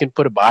can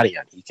put a body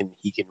on.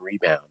 He can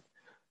rebound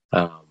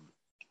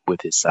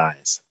with his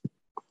size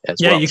as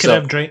Yeah, well. you could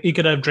So have you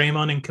could have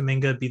Draymond and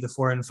Kaminga be the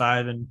 4 and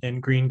 5,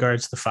 and Green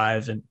guards the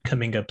 5, and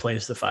Kaminga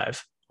plays the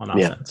 5 on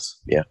yeah,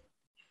 offense. yeah,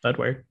 That'd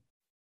work.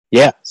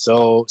 yeah.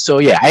 So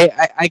yeah,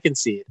 I can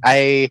see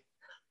it.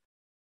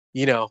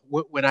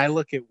 When I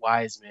look at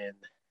Wiseman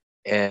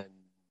and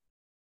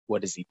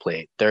what has he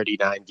played?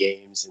 39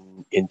 games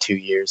in 2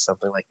 years,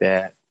 something like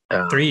that.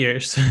 3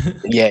 years.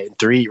 Yeah, in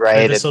three, Or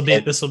right? this will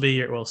be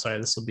year. Well, sorry,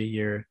 this will be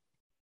year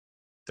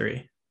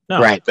 3. No,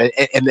 Right, but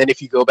and then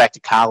if you go back to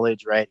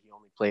college, right, he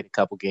only played a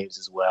couple games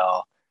as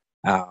well.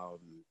 Um,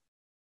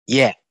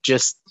 yeah,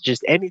 just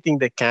anything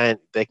that can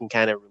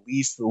kind of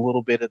release a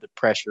little bit of the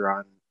pressure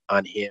on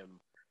him.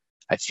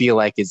 I feel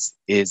like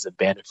is a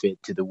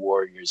benefit to the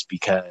Warriors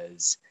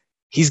because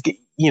he's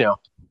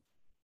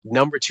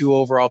number 2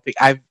 overall pick.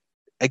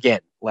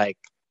 Again, like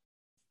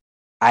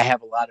I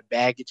have a lot of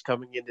baggage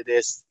coming into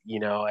this,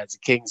 as a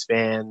Kings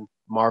fan.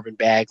 Marvin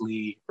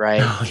Bagley,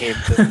 right, oh, came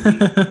to the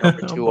league, number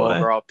yeah. Oh 2 boy.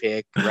 overall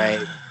pick,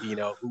 right?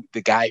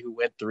 The guy who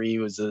went 3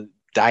 was a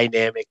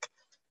dynamic,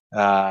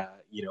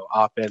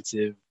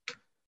 offensive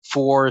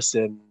force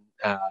and,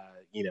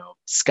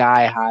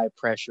 sky high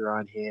pressure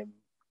on him.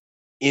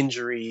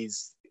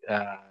 Injuries,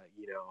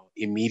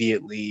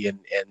 immediately and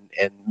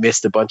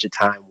missed a bunch of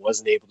time,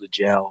 wasn't able to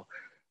gel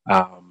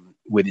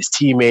with his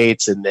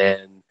teammates, and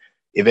then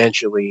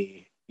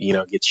eventually,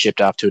 gets shipped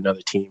off to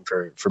another team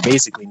for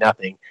basically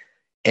nothing.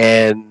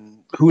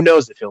 And who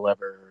knows if he'll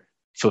ever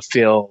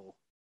fulfill,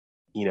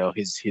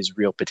 his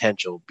real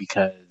potential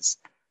because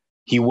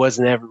he was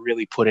never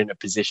really put in a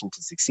position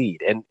to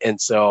succeed. And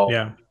so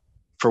Yeah.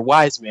 for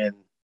Wiseman,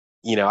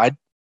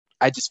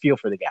 I just feel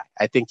for the guy.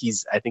 I think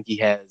he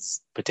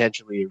has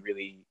potentially a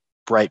really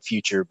bright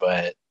future,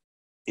 but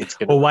it's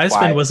going to Well,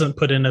 Wiseman require. wasn't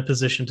put in a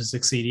position to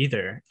succeed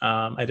either.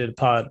 I did a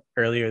pod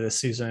earlier this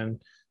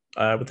season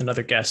with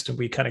another guest, and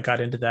we kind of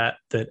got into that.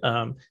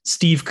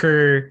 Steve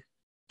Kerr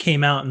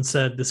came out and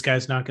said this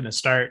guy's not going to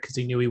start because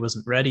he knew he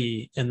wasn't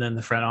ready, and then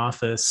the front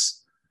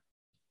office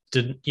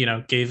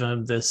gave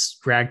him this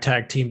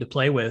ragtag team to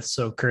play with.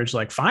 So Kerr's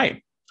like,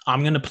 fine,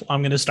 I'm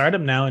gonna start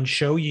him now and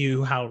show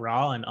you how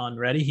raw and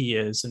unready he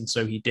is. And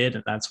so he did,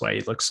 and that's why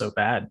he looks so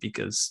bad,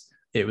 because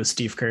it was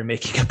Steve Kerr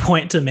making a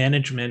point to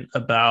management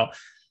about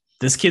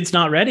this kid's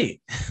not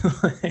ready.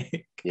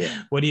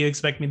 What do you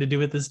expect me to do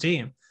with this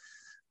team?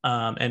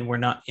 And we're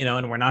not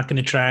going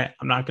to try.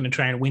 I'm not going to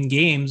try and win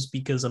games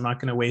because I'm not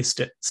going to waste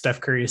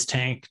Steph Curry's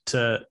tank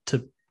to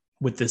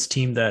with this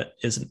team that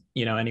isn't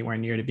anywhere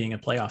near to being a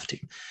playoff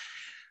team.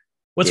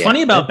 What's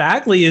funny about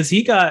Bagley is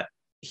he got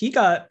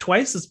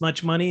twice as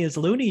much money as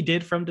Looney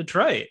did from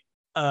Detroit.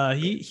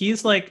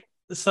 He's like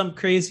some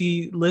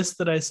crazy list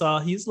that I saw.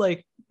 He's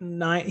like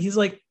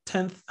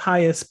 10th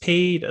highest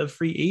paid of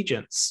free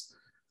agents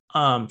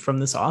from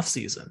this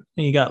offseason.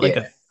 And you got like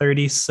a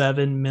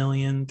 $37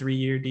 million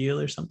 3-year deal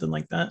or something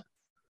like that.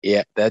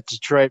 Yeah, that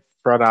Detroit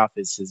front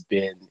office has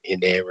been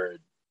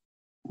enamored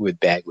with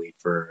Bagley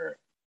for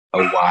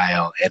a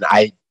while, and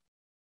I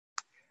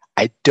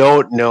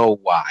don't know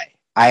why.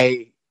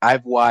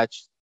 I've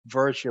watched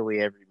virtually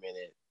every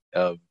minute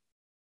of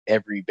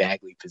every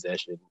Bagley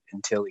possession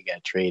until he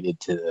got traded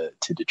to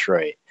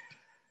Detroit.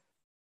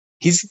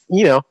 He's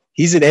an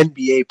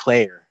NBA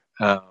player.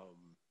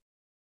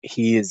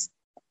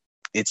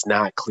 It's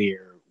not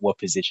clear what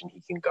position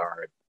he can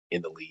guard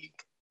in the league.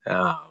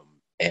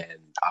 And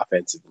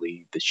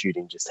offensively, the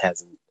shooting just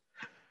hasn't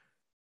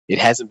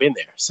been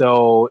there.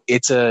 So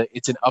it's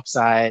an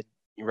upside,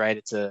 right?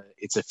 It's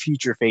a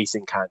future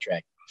facing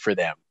contract for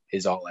them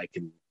is all I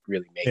can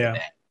really make of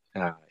that.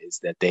 Is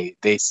that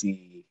they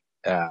see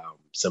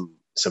some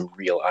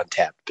real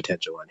untapped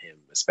potential on him,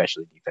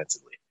 especially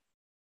defensively.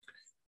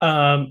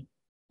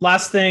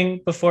 Last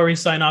thing before we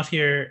sign off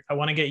here, I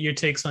want to get your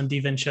takes on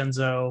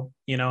DiVincenzo,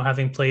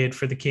 having played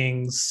for the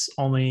Kings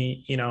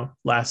only,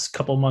 last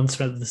couple months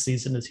of the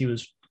season as he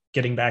was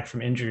getting back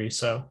from injury.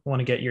 So I want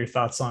to get your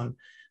thoughts on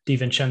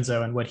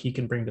DiVincenzo and what he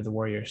can bring to the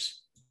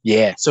Warriors.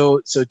 Yeah. So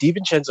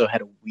DiVincenzo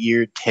had a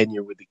weird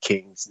tenure with the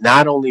Kings,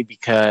 not only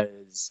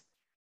because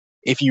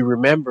if you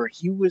remember,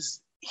 he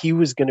was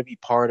going to be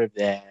part of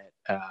that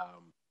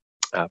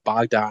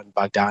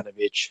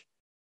Bogdanovich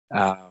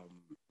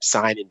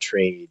sign and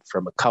trade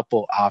from a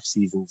couple off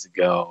seasons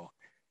ago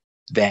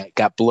that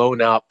got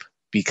blown up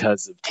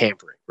because of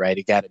tampering, right?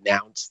 It got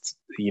announced,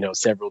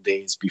 several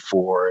days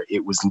before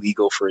it was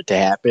legal for it to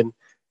happen.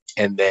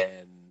 And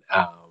then,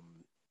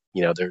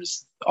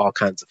 there's all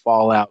kinds of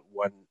fallout.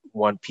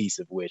 One piece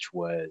of which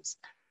was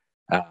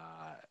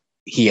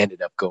he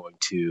ended up going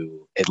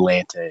to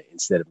Atlanta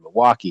instead of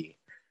Milwaukee,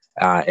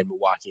 and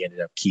Milwaukee ended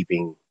up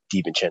keeping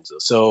DiVincenzo.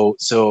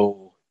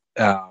 So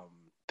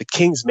the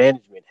Kings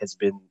management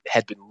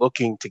had been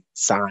looking to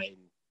sign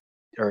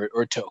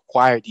or to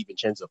acquire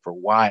DiVincenzo for a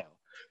while.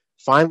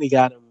 Finally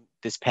got him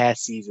this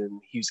past season.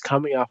 He was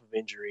coming off of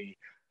injury,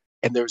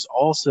 and there's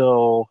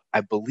also,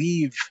 I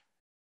believe,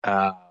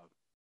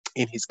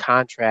 in his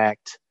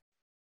contract,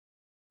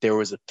 there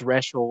was a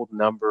threshold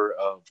number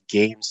of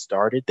games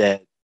started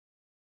that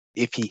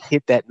if he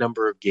hit that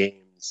number of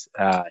games,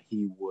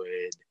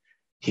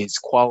 his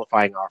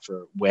qualifying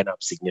offer went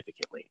up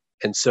significantly.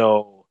 And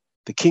so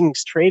the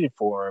Kings traded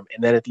for him.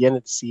 And then at the end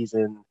of the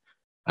season,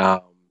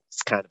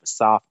 it's kind of a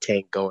soft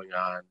tank going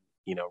on,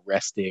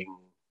 resting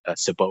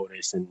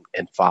Sabonis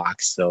and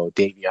Fox. So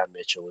Davion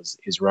Mitchell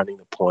is running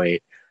the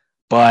point.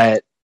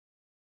 But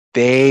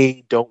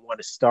they don't want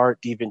to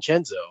start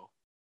DiVincenzo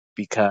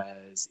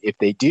because if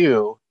they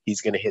do,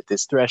 he's going to hit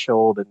this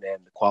threshold and then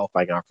the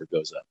qualifying offer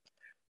goes up.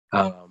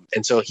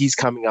 And so he's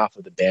coming off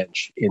of the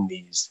bench in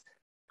these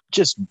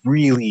just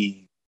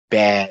really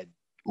bad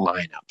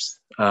lineups.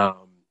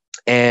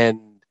 And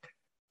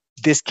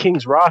this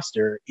Kings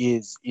roster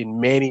is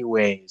in many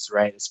ways,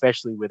 right,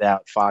 especially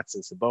without Fox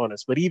and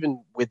Sabonis, but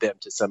even with them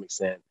to some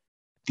extent,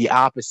 the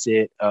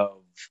opposite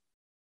of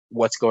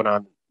what's going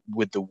on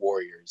with the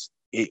Warriors,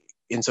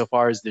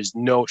 insofar as there's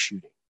no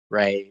shooting,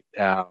 right?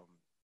 I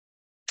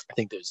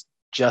think there's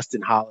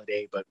Justin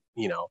Holiday, but,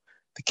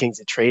 the Kings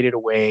had traded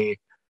away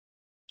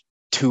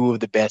two of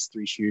the best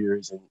three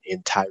shooters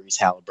in Tyrese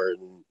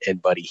Halliburton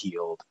and Buddy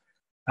Hield.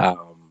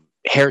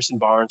 Harrison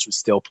Barnes was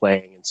still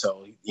playing, and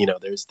so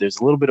there's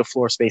a little bit of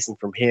floor spacing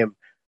from him,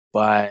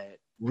 but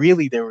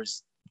really there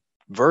was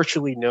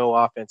virtually no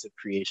offensive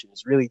creation.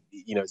 It's really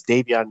it's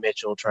Davion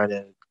Mitchell trying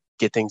to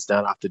get things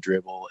done off the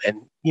dribble,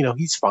 and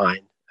he's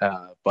fine,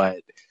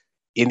 but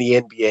in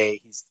the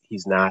NBA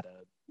he's not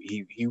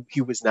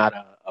he was not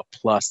a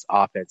plus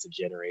offensive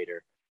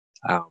generator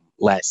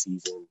last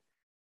season.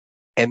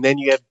 And then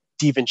you have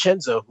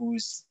DiVincenzo,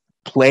 who's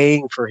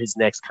playing for his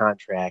next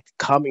contract,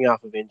 coming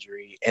off of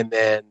injury, and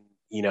then,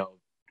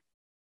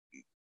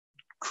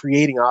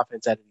 creating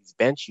offense out of these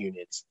bench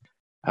units.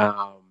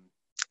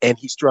 And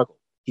he struggled.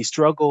 He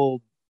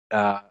struggled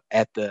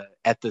at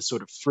the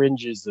sort of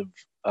fringes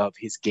of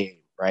his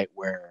game, right?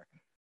 Where,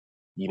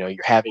 you're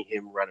having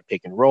him run a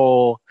pick and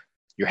roll,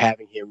 you're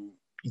having him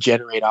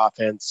generate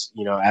offense,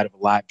 out of a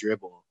live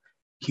dribble.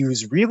 He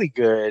was really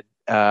good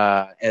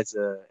as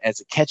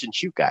a catch and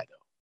shoot guy,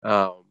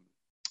 though.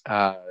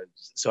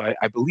 So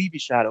I believe he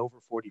shot over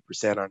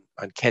 40%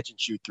 on catch and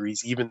shoot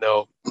threes, even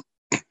though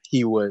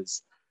he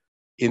was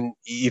in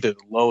either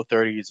the low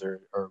 30s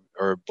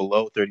or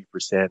below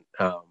 30%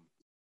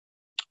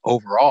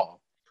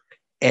 overall.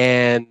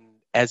 And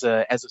as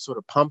a sort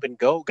of pump and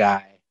go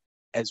guy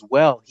as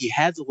well, he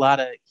has a lot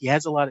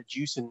of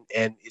juice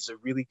and is a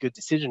really good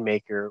decision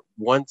maker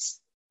once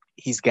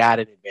he's got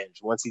an advantage,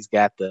 once he's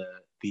got the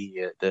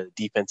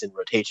defense in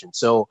rotation.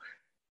 So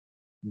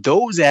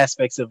those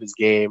aspects of his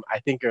game, I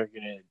think,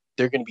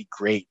 they're gonna be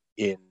great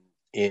in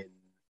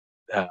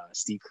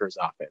Steve Kerr's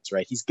offense,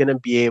 right? He's gonna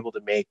be able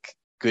to make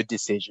good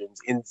decisions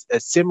in a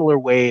similar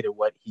way to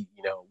what he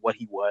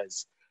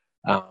was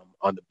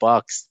on the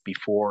Bucks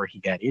before he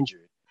got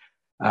injured.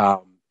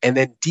 And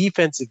then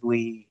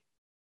defensively,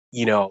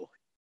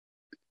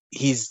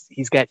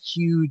 he's got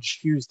huge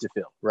shoes to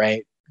fill,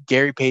 right?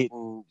 Gary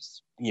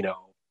Payton's,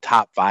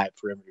 top 5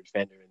 perimeter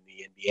defender in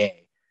the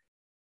NBA.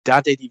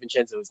 Dante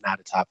DiVincenzo is not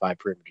a top 5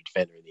 perimeter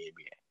defender in the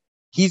NBA.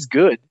 He's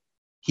good.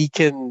 He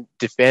can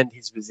defend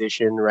his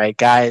position, right?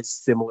 Guys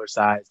similar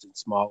sized and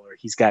smaller.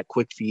 He's got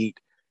quick feet.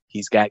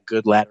 He's got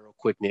good lateral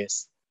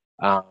quickness.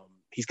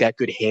 He's got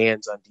good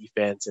hands on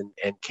defense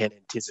and can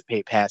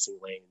anticipate passing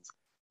lanes.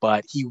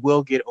 But he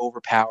will get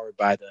overpowered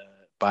by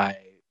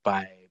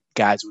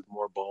guys with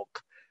more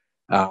bulk.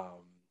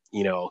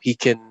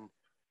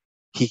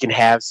 He can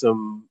have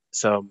some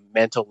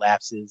mental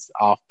lapses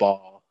off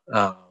ball.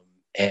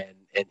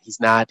 And he's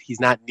not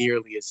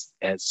nearly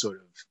as sort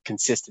of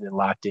consistent and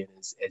locked in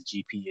as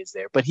GP is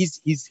there, but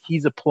he's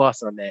a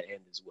plus on that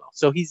end as well.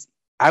 So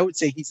I would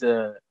say he's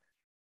a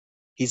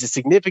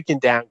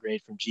significant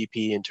downgrade from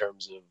GP in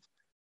terms of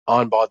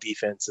on ball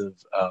defense of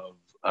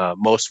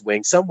most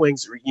wings. Some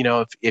wings,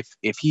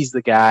 if he's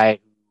the guy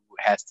who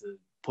has to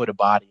put a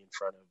body in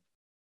front of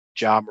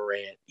Ja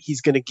Morant,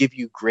 he's going to give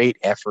you great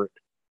effort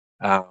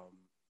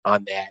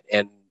on that,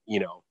 and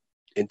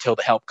until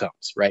the help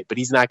comes, right? But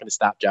he's not going to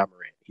stop Ja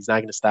Morant. He's not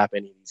going to stop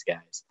any of these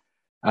guys.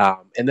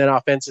 And then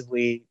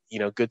offensively,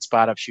 good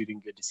spot up shooting,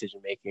 good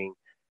decision making.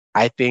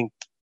 I think,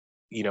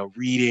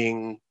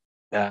 reading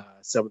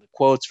some of the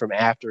quotes from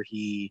after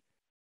he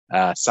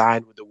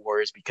signed with the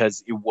Warriors,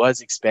 because it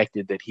was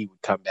expected that he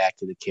would come back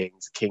to the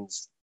Kings. The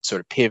Kings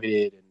sort of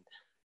pivoted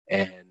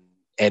and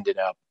ended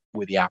up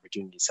with the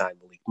opportunity to sign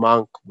Malik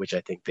Monk, which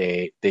I think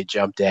they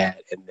jumped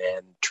at, and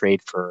then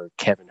trade for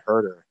Kevin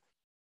Huerter.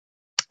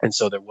 And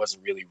so there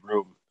wasn't really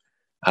room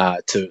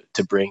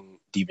to bring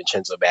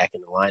DiVincenzo back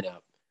in the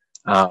lineup.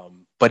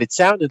 But it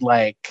sounded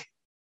like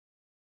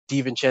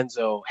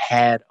DiVincenzo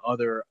had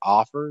other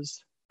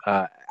offers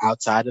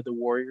outside of the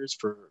Warriors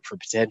for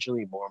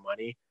potentially more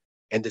money,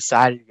 and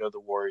decided to go to the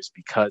Warriors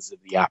because of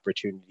the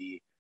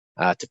opportunity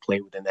to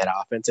play within that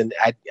offense. And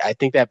I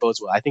think that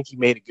bodes well. I think he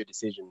made a good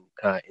decision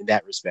in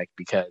that respect,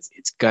 because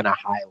it's going to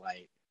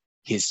highlight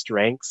his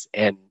strengths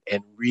and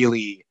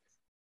really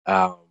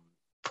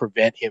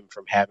prevent him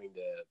from having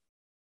to,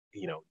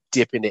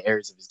 dip into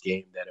areas of his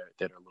game that are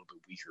a little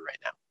bit weaker right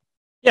now.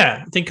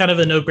 Yeah, I think kind of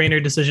a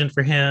no-brainer decision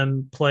for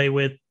him. Play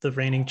with the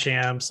reigning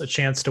champs, a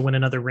chance to win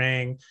another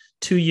ring.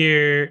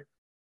 2-year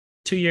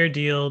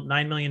deal,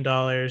 $9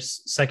 million,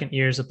 second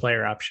year is a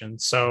player option.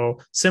 So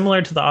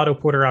similar to the Otto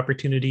Porter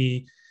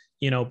opportunity,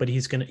 but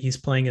he's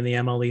playing in the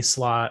MLE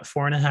slot,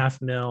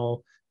 $4.5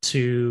 million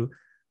to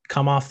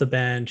come off the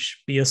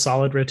bench, be a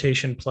solid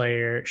rotation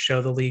player,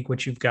 show the league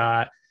what you've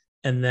got.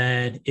 And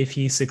then if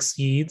he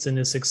succeeds and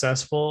is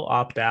successful,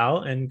 opt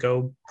out and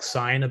go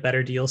sign a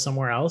better deal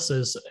somewhere else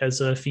as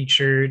a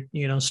featured,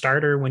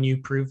 starter when you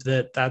prove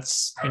that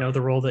that's,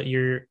 the role that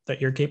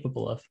you're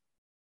capable of.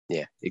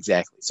 Yeah,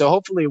 exactly. So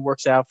hopefully it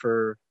works out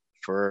for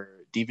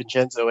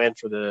DiVincenzo and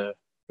for the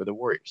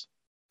Warriors.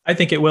 I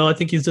think it will. I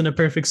think he's in a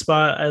perfect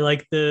spot. I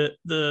like the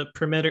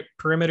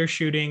perimeter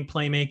shooting,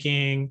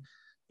 playmaking.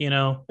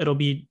 It'll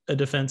be a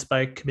defense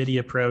by committee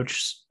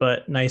approach,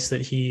 but nice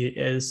that he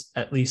is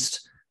at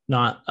least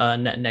not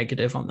net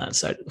negative on that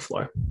side of the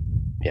floor.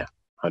 Yeah,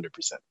 100%.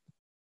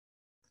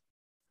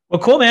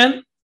 Well, cool,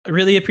 man. I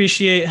really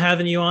appreciate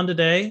having you on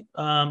today.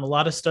 A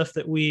lot of stuff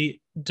that we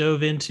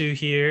dove into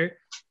here,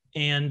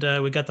 and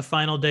we got the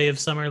final day of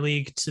Summer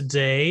League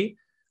today.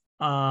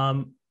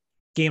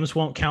 Games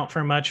won't count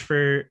for much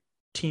for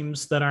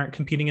teams that aren't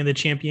competing in the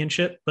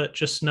championship, but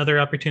just another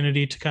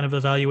opportunity to kind of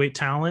evaluate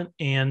talent,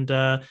 and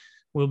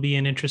will be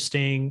an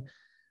interesting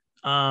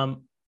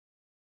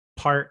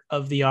part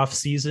of the off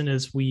season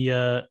as we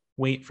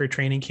wait for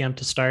training camp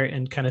to start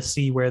and kind of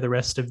see where the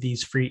rest of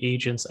these free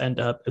agents end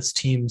up as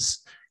teams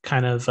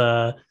kind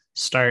of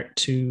start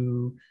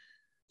to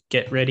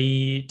get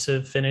ready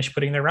to finish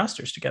putting their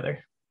rosters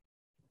together.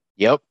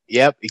 Yep.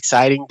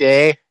 Exciting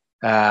day.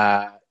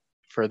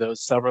 For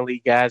those Summer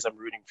League guys, I'm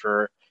rooting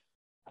for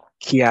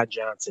Keon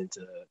Johnson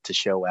to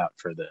show out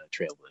for the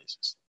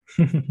Trailblazers.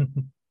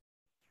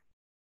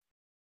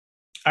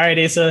 All right,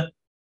 Asa,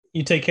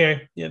 you take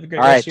care. You have a great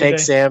All rest right, of your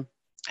thanks, day. Sam.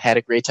 Had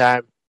a great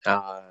time.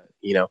 I'll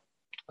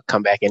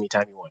come back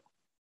anytime you want.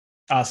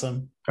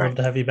 Awesome. All Love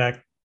to have you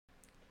back.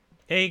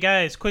 Hey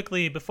guys,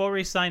 quickly, before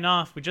we sign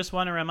off, we just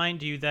want to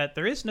remind you that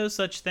there is no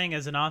such thing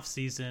as an off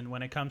season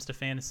when it comes to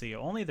fantasy,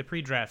 only the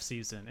pre-draft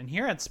season. And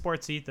here at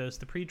Sports Ethos,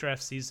 the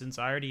pre-draft season's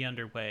already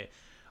underway.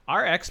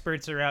 Our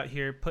experts are out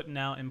here putting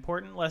out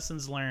important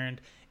lessons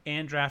learned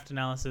and draft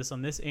analysis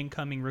on this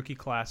incoming rookie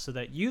class so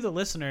that you, the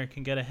listener,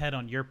 can get ahead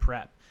on your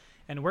prep.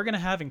 And we're going to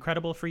have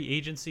incredible free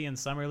agency and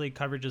summer league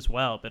coverage as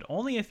well, but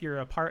only if you're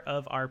a part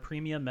of our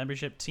premium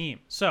membership team.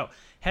 So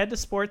head to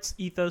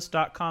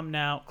sportsethos.com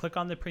now, click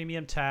on the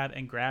premium tab,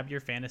 and grab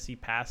your fantasy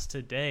pass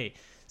today.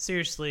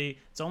 Seriously,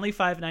 it's only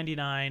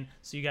 $5.99,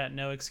 so you got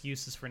no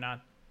excuses for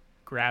not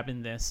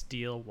grabbing this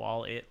deal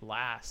while it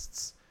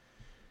lasts.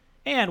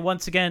 And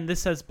once again,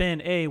 this has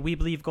been a We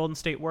Believe Golden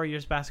State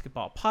Warriors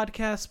basketball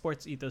podcast,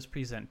 Sports Ethos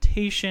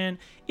presentation.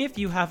 If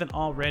you haven't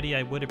already,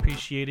 I would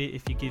appreciate it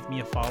if you give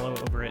me a follow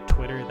over at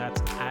Twitter. That's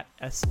at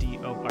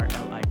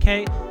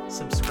SDORLIK.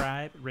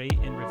 Subscribe, rate,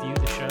 and review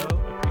the show.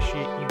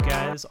 Appreciate you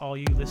guys, all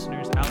you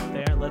listeners out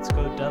there. Let's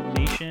go Dub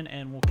Nation,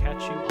 and we'll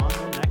catch you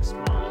on the next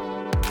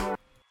one.